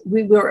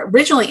we were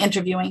originally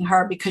interviewing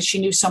her because she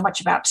knew so much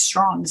about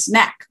Strong's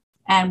Neck.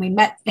 And we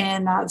met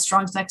in the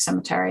Strong's Neck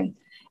Cemetery.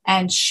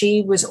 And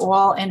she was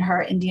all in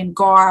her Indian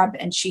garb.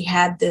 And she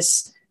had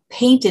this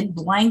painted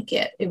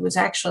blanket. It was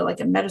actually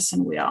like a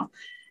medicine wheel.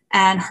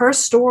 And her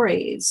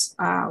stories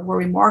were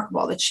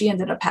remarkable, that she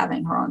ended up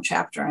having her own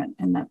chapter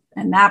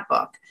in that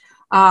book.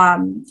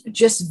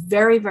 Just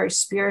very, very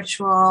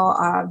spiritual,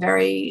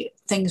 very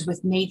things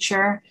with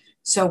nature.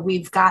 So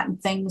we've gotten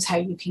things, how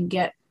you can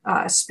get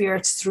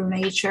spirits through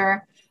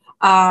nature.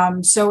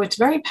 So it's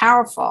very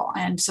powerful.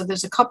 And so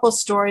there's a couple of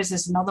stories.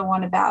 There's another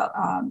one about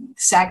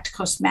Sagged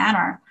Coast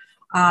Manor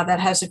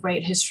that has a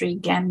great history,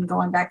 again,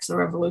 going back to the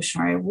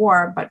Revolutionary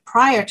War. But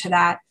prior to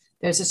that,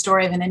 there's a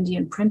story of an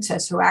Indian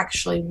princess who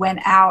actually went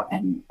out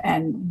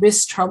and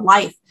risked her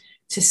life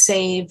to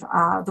save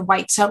the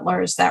white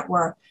settlers that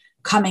were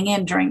coming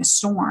in during a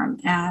storm.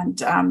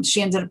 And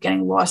she ended up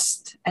getting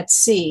lost at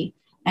sea.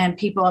 And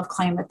people have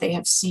claimed that they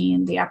have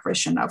seen the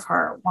apparition of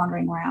her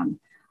wandering around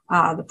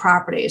the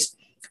properties.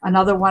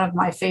 Another one of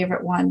my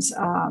favorite ones,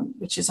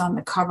 which is on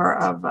the cover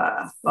of,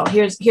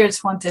 here's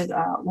Haunted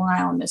Long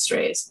Island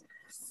Mysteries.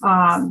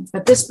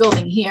 But this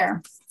building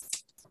here,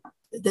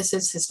 this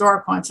is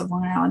Historic Haunts of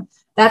Long Island.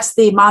 That's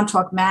the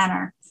Montauk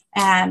Manor.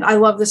 And I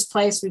love this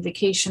place. We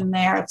vacation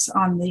there. It's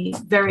on the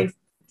very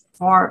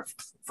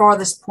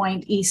farthest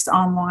point east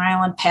on Long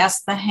Island,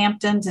 past the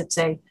Hamptons. It's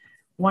a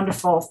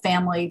wonderful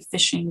family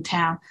fishing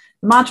town.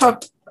 The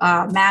Montauk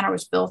Manor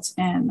was built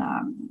in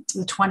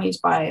the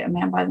 1920s by a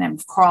man by the name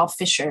of Carl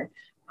Fisher,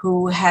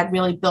 who had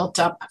really built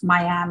up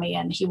Miami,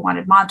 and he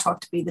wanted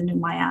Montauk to be the new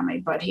Miami,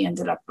 but he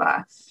ended up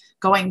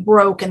going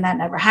broke, and that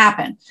never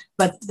happened.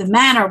 But the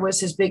manor was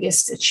his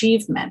biggest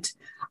achievement.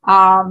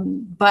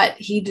 But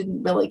he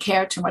didn't really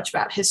care too much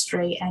about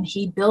history, and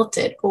he built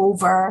it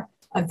over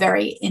a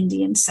very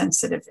Indian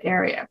sensitive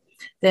area.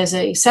 There's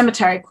a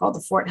cemetery called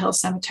the Fort Hill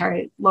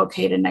Cemetery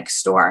located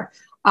next door.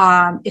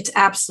 It's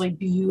absolutely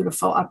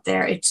beautiful up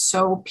there. It's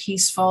so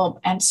peaceful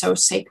and so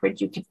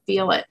sacred. You can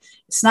feel it.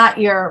 It's not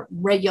your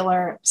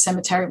regular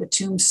cemetery with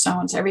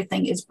tombstones.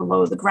 Everything is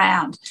below the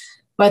ground.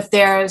 But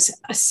there's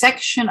a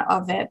section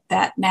of it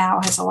that now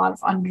has a lot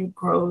of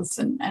undergrowth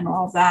and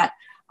all of that,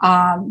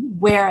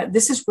 where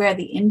this is where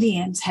the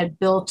Indians had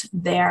built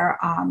their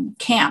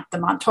camp, the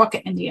Montauk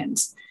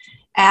Indians.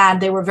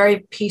 And they were a very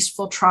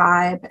peaceful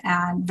tribe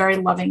and very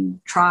loving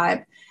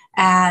tribe.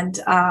 And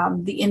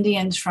the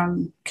Indians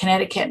from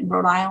Connecticut and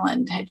Rhode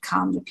Island had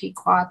come, the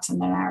Pequots and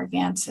the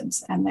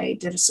Narragansetts, and they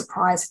did a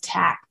surprise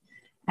attack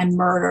and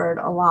murdered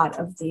a lot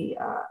of the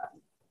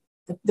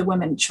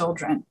women and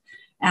children.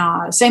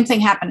 Same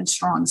thing happened in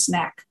Strong's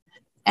Neck.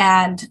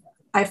 And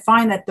I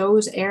find that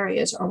those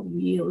areas are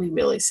really,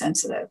 really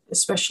sensitive,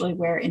 especially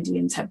where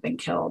Indians have been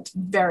killed.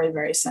 Very,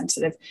 very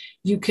sensitive.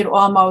 You could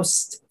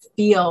almost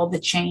feel the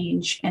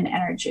change in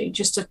energy,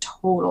 just a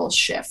total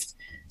shift.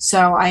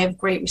 So I have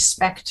great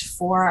respect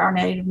for our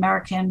Native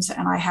Americans,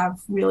 and I have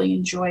really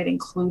enjoyed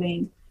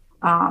including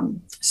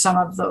some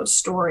of those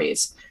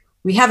stories.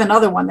 We have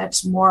another one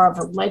that's more of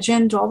a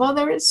legend, although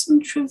there is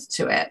some truth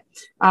to it.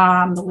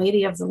 The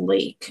Lady of the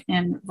Lake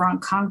in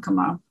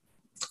Ronkonkoma.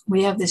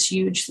 We have this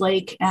huge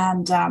lake,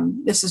 and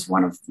this is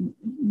one of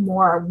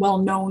more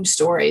well-known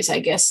stories, I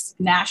guess,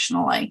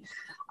 nationally,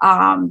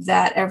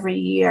 that every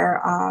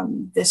year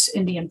this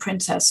Indian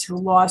princess who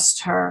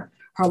lost her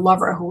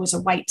lover, who was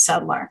a white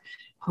settler,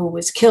 who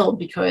was killed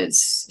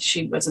because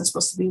she wasn't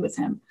supposed to be with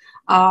him,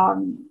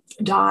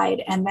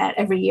 died, and that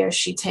every year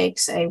she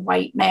takes a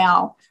white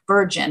male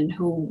virgin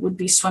who would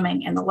be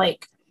swimming in the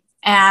lake.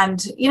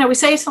 And, we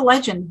say it's a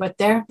legend, but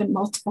there have been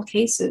multiple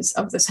cases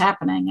of this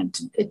happening, and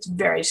it's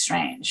very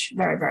strange,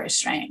 very, very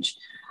strange.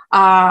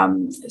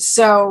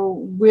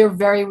 So we're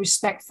very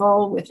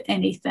respectful with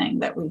anything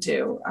that we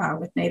do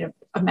with Native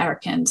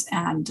Americans,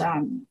 and,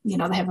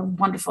 they have a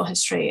wonderful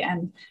history.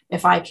 And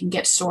if I can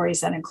get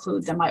stories that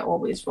include them, I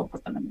always will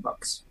put them in the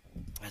books.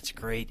 That's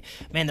great.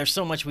 Man, there's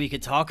so much we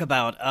could talk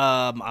about.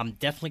 I'm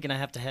definitely going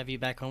to have you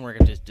back on. We're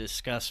going to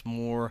discuss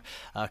more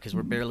because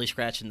we're barely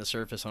scratching the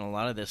surface on a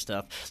lot of this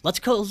stuff. Let's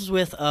close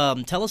with,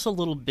 tell us a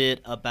little bit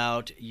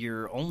about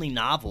your only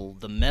novel,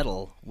 The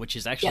Medal, which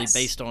is actually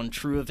based on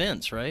true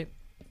events, right?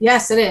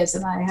 Yes, it is.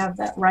 And I have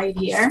that right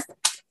here.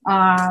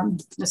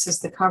 This is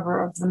the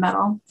cover of The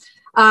Medal.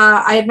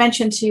 I had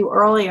mentioned to you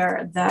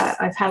earlier that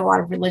I've had a lot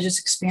of religious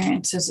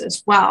experiences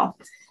as well.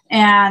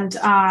 And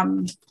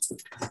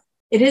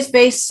it is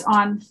based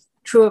on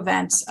true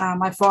events.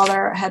 My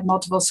father had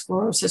multiple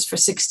sclerosis for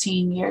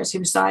 16 years. He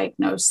was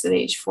diagnosed at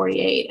age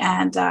 48.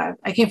 And I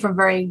came from a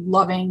very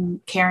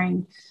loving,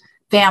 caring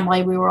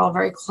family. We were all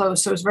very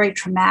close. So it was very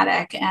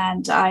traumatic.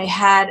 And I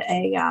had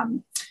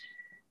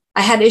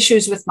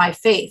issues with my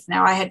faith.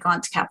 Now, I had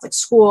gone to Catholic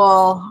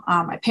school.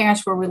 My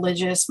parents were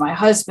religious. My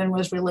husband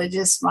was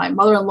religious. My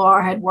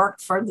mother-in-law had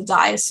worked for the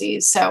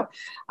diocese. So,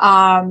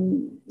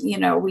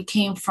 we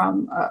came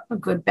from a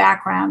good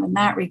background in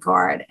that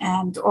regard.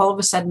 And all of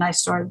a sudden, I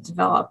started to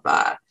develop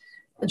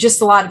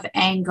just a lot of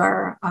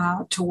anger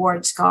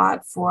towards God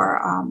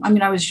for,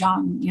 I was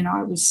young,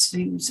 I was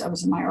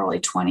in my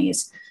early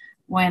 20s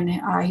when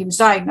he was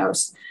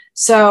diagnosed.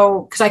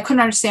 So, because I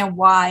couldn't understand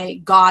why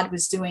God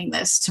was doing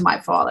this to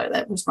my father.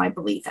 That was my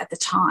belief at the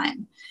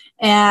time.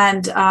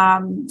 And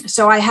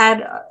so I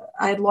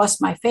had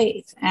lost my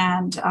faith.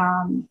 And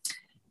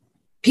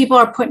people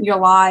are put in your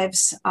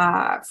lives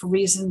for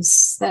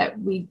reasons that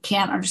we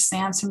can't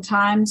understand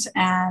sometimes.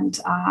 And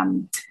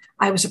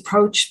I was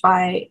approached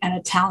by an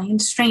Italian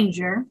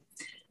stranger,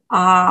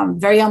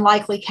 very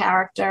unlikely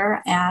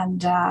character.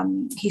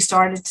 And he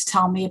started to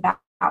tell me about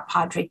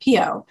Padre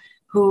Pio,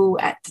 who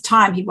at the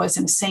time, he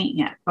wasn't a saint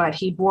yet, but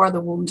he bore the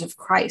wounds of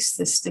Christ,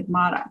 the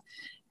stigmata.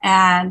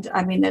 And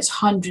there's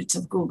hundreds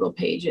of Google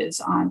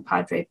pages on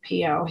Padre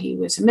Pio. He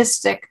was a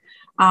mystic.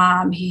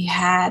 He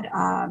had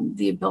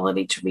the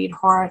ability to read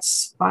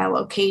hearts by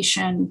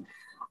location.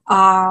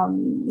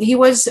 He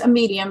was a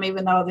medium,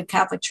 even though the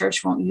Catholic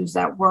Church won't use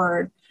that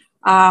word.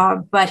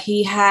 But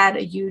he had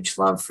a huge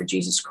love for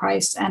Jesus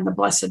Christ and the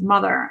Blessed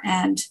Mother,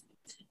 and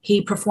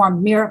he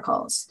performed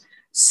miracles.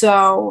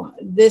 So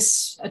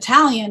this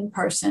Italian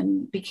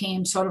person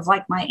became sort of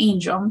like my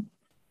angel,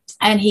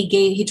 and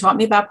he taught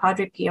me about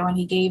Padre Pio, and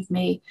he gave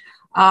me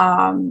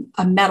a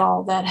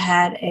medal that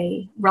had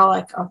a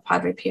relic of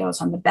Padre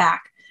Pio's on the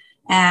back.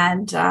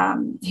 And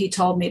he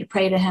told me to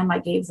pray to him. I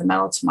gave the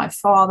medal to my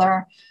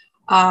father.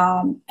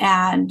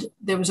 And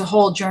there was a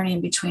whole journey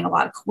in between, a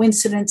lot of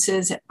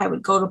coincidences. I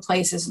would go to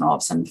places and all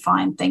of a sudden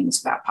find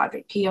things about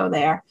Padre Pio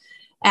there.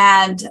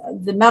 And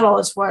the medal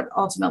is what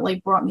ultimately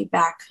brought me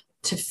back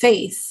to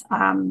faith,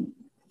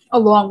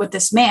 along with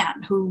this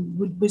man who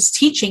was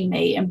teaching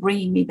me and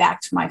bringing me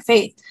back to my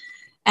faith.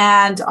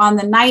 And on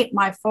the night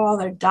my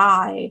father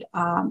died,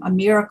 a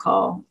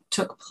miracle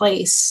took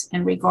place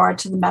in regard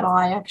to the medal.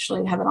 I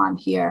actually have it on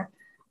here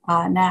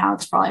now.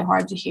 It's probably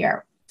hard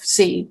to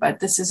see,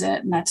 but this is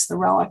it. And that's the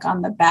relic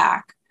on the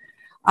back.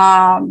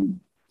 A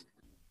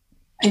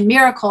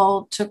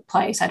miracle took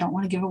place. I don't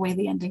want to give away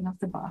the ending of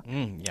the book.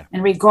 Yeah.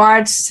 In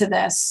regards to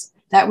this,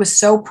 that was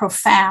so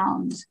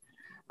profound.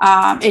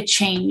 It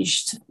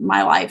changed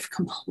my life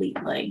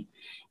completely.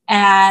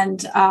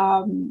 And,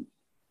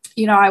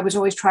 I was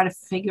always trying to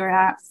figure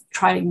out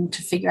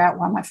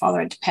why my father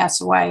had to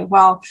pass away.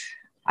 Well,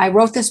 I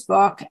wrote this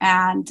book,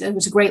 and it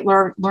was a great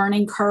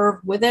learning curve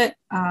with it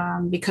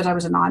because I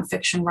was a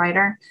nonfiction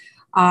writer.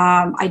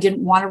 I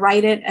didn't want to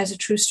write it as a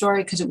true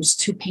story because it was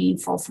too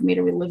painful for me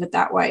to relive it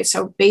that way.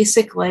 So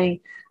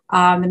basically,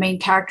 the main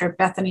character,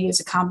 Bethany, is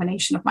a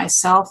combination of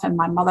myself and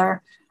my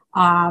mother,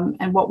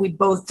 and what we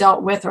both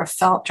dealt with or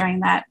felt during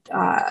that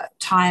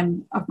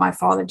time of my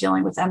father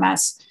dealing with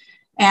MS.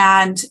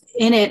 And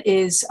in it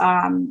is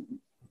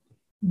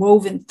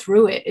woven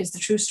through it is the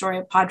true story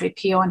of Padre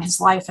Pio and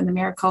his life and the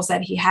miracles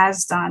that he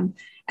has done,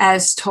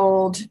 as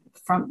told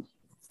from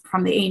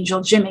the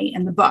angel Jimmy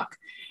in the book.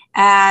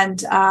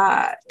 And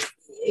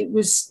it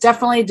was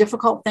definitely a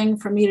difficult thing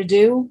for me to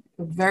do,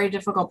 a very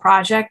difficult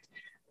project.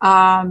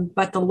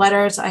 But the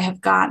letters I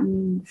have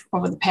gotten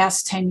over the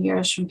past 10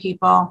 years from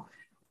people,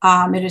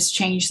 it has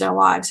changed their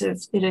lives.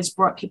 It has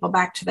brought people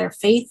back to their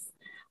faith.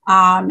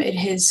 It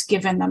has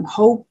given them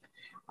hope.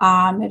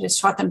 It has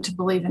taught them to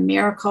believe in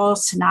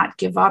miracles, to not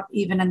give up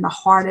even in the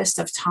hardest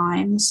of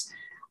times.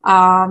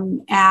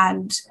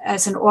 And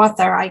as an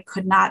author, I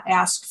could not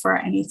ask for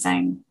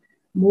anything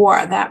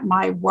more, that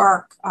my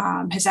work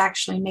has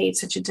actually made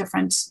such a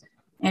difference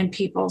in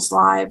people's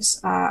lives.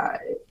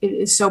 It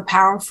is so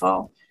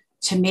powerful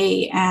to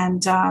me.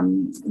 And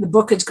the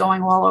book is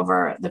going all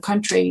over the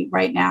country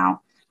right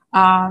now.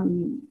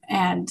 And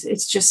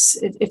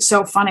it's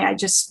so funny. I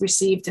just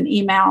received an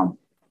email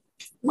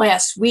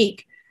last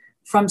week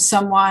from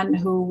someone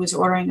who was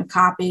ordering a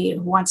copy,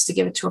 who wants to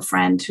give it to a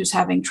friend who's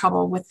having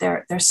trouble with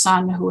their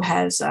son who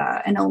has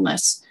an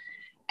illness.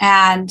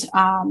 And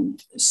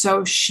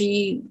so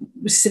she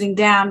was sitting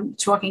down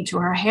talking to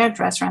her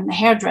hairdresser, and the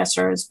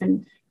hairdresser has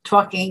been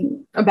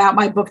talking about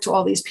my book to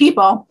all these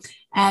people.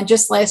 And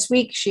just last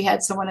week, she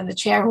had someone in the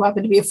chair who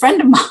happened to be a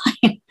friend of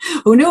mine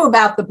who knew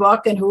about the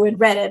book and who had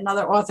read it,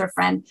 another author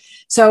friend.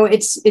 So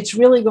it's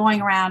really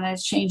going around, and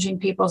it's changing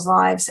people's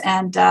lives,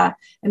 and it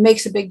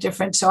makes a big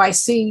difference. So I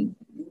see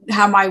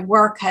how my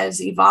work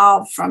has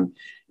evolved from,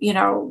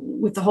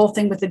 with the whole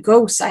thing with the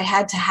ghosts. I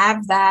had to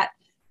have that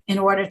in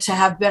order to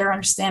have better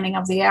understanding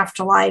of the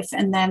afterlife.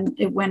 And then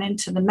it went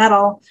into the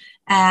metal,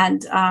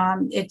 and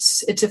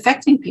it's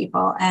affecting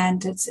people,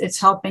 and it's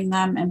helping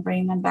them and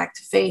bringing them back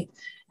to faith.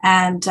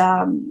 And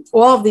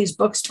all of these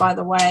books, by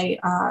the way,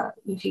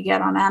 you can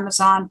get on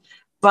Amazon,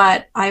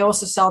 but I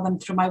also sell them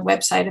through my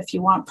website if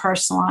you want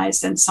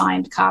personalized and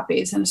signed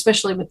copies. And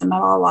especially with the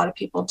metal, a lot of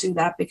people do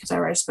that because I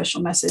write a special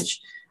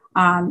message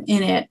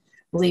in it: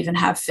 believe and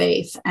have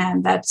faith.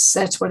 And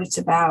that's what it's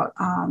about.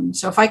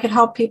 So if I could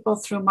help people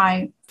through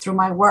my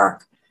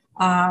work,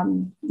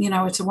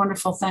 it's a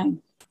wonderful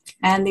thing.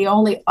 And the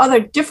only other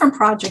different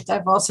project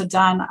I've also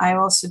done, I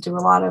also do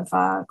a lot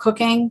of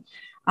cooking.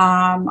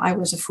 I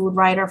was a food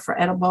writer for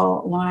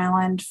Edible Long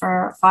Island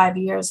for 5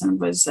 years, and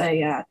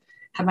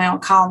had my own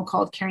column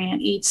called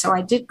Kerriann Eats. So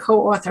I did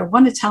co-author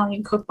one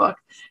Italian cookbook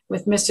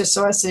with Mr.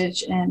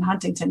 Sausage in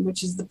Huntington,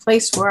 which is the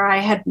place where I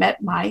had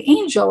met my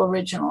angel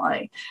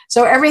originally.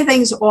 So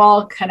everything's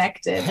all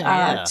connected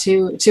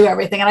to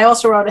everything. And I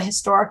also wrote a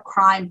historic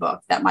crime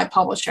book that my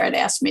publisher had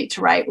asked me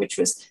to write, which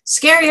was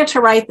scarier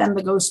to write than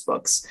the ghost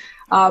books,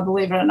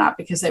 believe it or not,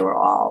 because they were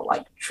all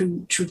like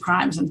true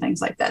crimes and things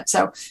like that.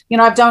 So,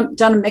 I've done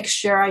a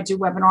mixture. I do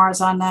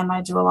webinars on them.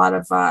 I do a lot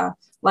of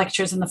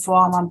lectures in the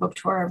fall. I'm on book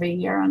tour every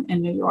year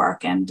in New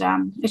York. And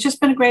it's just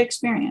been a great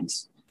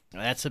experience.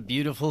 That's a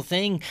beautiful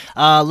thing.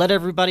 Let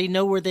everybody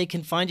know where they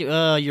can find you.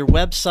 Your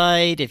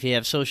website, if you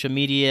have social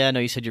media. I know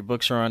you said your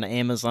books are on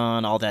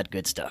Amazon, all that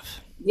good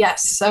stuff.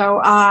 Yes.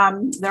 So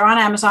they're on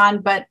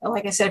Amazon. But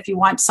like I said, if you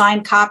want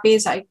signed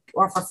copies, I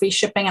offer free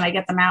shipping, and I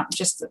get them out in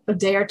just a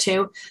day or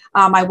two.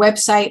 My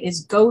website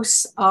is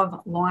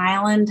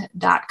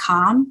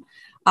ghostsoflongisland.com.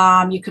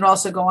 You can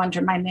also go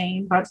under my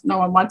name, but no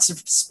one wants to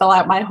spell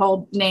out my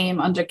whole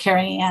name, under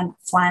Kerriann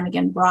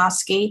Flanagan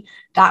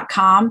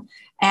Brosky.com.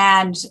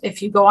 And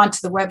if you go onto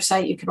the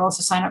website, you could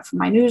also sign up for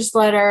my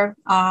newsletter.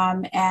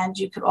 And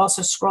you could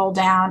also scroll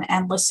down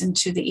and listen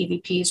to the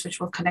EVPs, which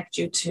will connect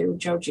you to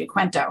Joe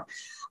Giaquinto.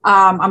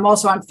 I'm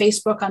also on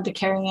Facebook under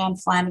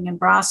Kerriann Flanagan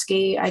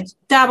Brosky. I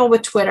dabble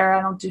with Twitter.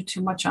 I don't do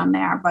too much on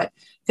there, but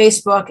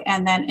Facebook,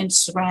 and then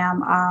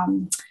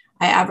Instagram.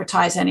 I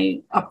advertise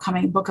any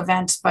upcoming book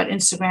events, but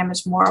Instagram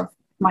is more of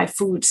my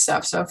food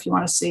stuff. So if you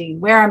want to see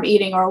where I'm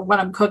eating or what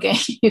I'm cooking,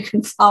 you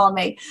can follow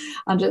me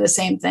under the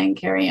same thing,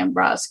 Kerriann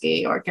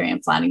Brosky or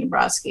Kerriann Flanagan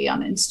Brosky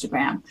on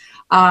Instagram.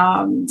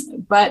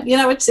 But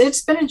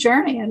it's been a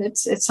journey, and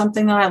it's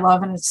something that I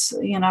love, and it's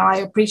I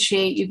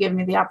appreciate you giving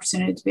me the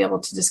opportunity to be able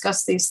to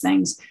discuss these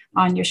things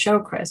on your show,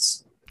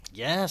 Chris.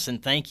 Yes,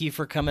 and thank you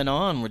for coming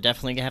on. We're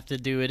definitely gonna have to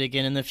do it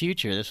again in the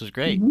future. This was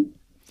great. Mm-hmm.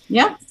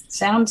 Yeah,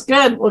 sounds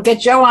good. We'll get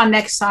Joe on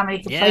next time and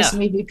he can play some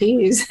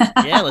EVPs.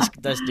 Yeah, let's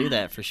do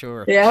that for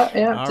sure.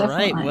 Yeah, All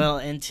definitely. right. Well,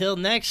 until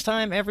next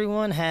time,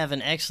 everyone, have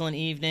an excellent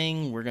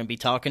evening. We're going to be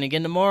talking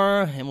again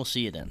tomorrow, and we'll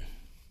see you then.